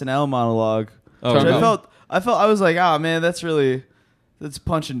the SNL monologue. Oh, which really? I was like, oh man, that's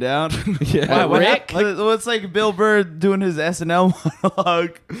punching down. Yeah. What, Rick? Well, it's like Bill Burr doing his SNL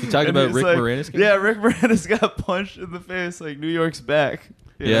monologue. You talking And about he's Rick like, Moranis? Yeah, Rick Moranis got punched in the face. Like New York's back.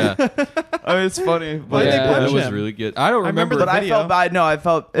 Yeah. I mean, it's funny. Why'd But, they Yeah. punch That was him? really good. I don't remember remember. the but I video. felt bad. No, I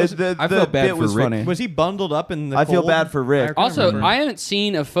felt Was- the I felt bad bit for was Rick. funny. Was he bundled up in the I feel cold? bad for Rick. I can't Also, remember. I haven't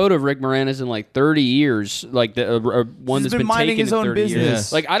seen a photo of Rick Moranis in like 30 years. Like the one He's that's been been minding taken his in own 30 business.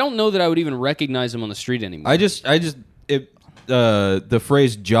 years. Like I don't know that I would even recognize him on the street anymore. The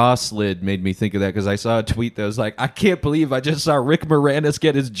phrase jaw slid made me think of that because I saw a tweet that was like, I can't believe I just saw Rick Moranis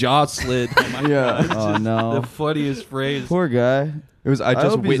get his jaw slid. yeah. Oh The no, funniest phrase. poor guy. It was I just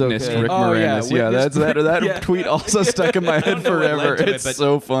hope he's witnessed okay. Rick Oh, yeah, Moranis. Yeah, witnessed that yeah. tweet also stuck in my head know what forever. led to it, It's but-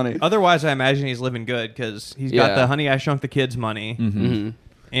 so funny. Otherwise, I imagine he's living good because he's got Yeah. the Honey I Shrunk the Kids money. Mhm.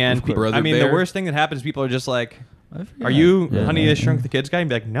 And pe- Brother I mean, Bear. the worst thing that happens, people are just like, Yeah. "Are you Yeah. Honey I Shrunk the Kids guy?" And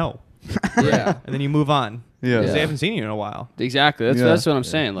be like, "No," Yeah. and then you move on Yeah. because Yeah. they haven't seen you in a while. Exactly. That's Yeah. that's what I'm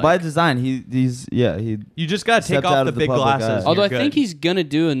saying. Like, By design, he You just gotta take Stepped out off the of the big public glasses. eye. and although I you're think good. he's gonna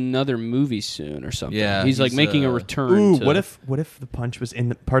do another movie soon or something. Yeah, he's like he's, making a return. Ooh, to, what if the punch was in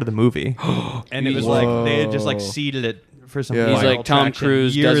the part of the movie, and it was Whoa. like they had just like seeded it for some. Yeah. He's viral like Tom traction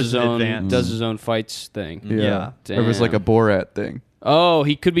Cruise years does his in advance. own fights thing. Yeah. There was like a Damn. Borat thing. Oh,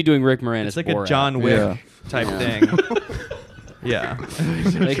 he could be doing Rick Moranis. It's like Borat. a John Wick Yeah. type thing. Yeah.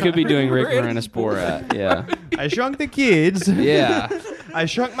 They could be doing Rick Moranis Borat. Yeah. I shrunk the kids. Yeah. I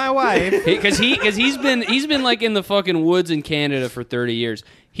shrunk my wife. Because he's been like in the fucking woods in Canada for 30 years.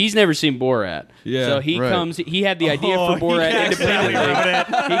 He's never seen Borat. Yeah, So he right. comes. He had the idea Oh, for Borat he accidentally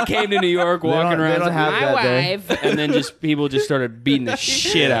independently. He came to New York, walking they around, don't like, have my that day." wife, and then just people just started beating the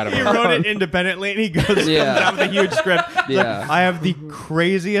shit out of He him. wrote it independently, and he comes Yeah. out with a huge script. He's like, Yeah. I have the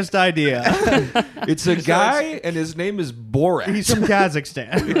craziest idea. It's a guy, and his name is Borat. He's from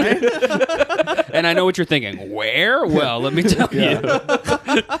Kazakhstan, right? And I know what you're thinking. Where? Well, let me tell you.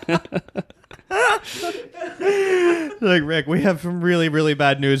 Like, Rick, we have some really, really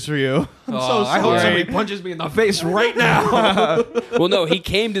bad news for you. I'm so I hope sorry. somebody punches me in the face right now. Well, no, he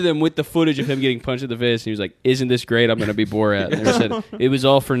came to them with the footage of him getting punched in the face, and he was like, "Isn't this great? I'm going to be Borat." And they said, "It was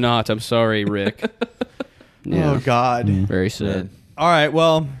all for naught. I'm sorry, Rick." Yeah. Oh, God. Very sad. All right,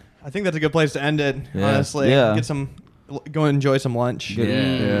 well, I think that's a good place to end it, honestly. Yeah. Go enjoy some lunch.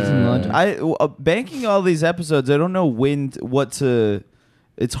 Banking all these episodes, I don't know what to.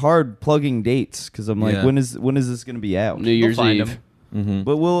 It's hard plugging dates because I'm like, Yeah. when is this going to be out? New Year's find Eve. him.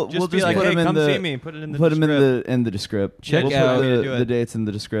 But we'll Just just be like, put hey, them in come the see me. Put it in the put them script. in the descript. Check we'll out- put Do it. the dates in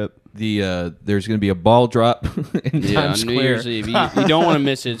the descript. There's going to be a ball drop in Yeah, Times on New Square. Year's Eve. You don't want to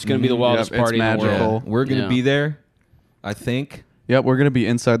miss it. It's going to be the wildest Yep, it's party in the world. magical. We're going to Yeah. be there, I think. Yep, we're gonna be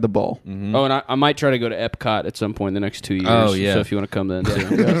inside the ball. Oh, and I might try to go to Epcot at some point in the next 2 years. Oh, yeah. So if you want to come then,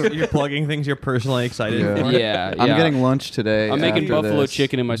 too. You're plugging things you're personally excited Yeah. for. Yeah, I'm yeah. getting lunch today. I'm making after buffalo this.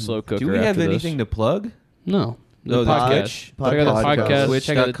 chicken in my slow cooker. Do we have after anything this. to plug? No. No, The there's podcast. Twitch. Check out the Podcast. podcast.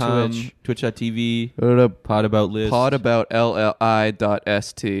 Check out the Twitch.com, Twitch. Twitch.tv, Go to Pod About List.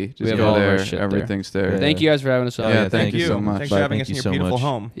 podaboutli.st. Just We have go all of our there. shit there. Everything's there. Thank you guys for having us on. Yeah, thank you so much. Thanks for having Thank us in you your so beautiful much.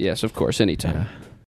 home. Yes, of course. Anytime.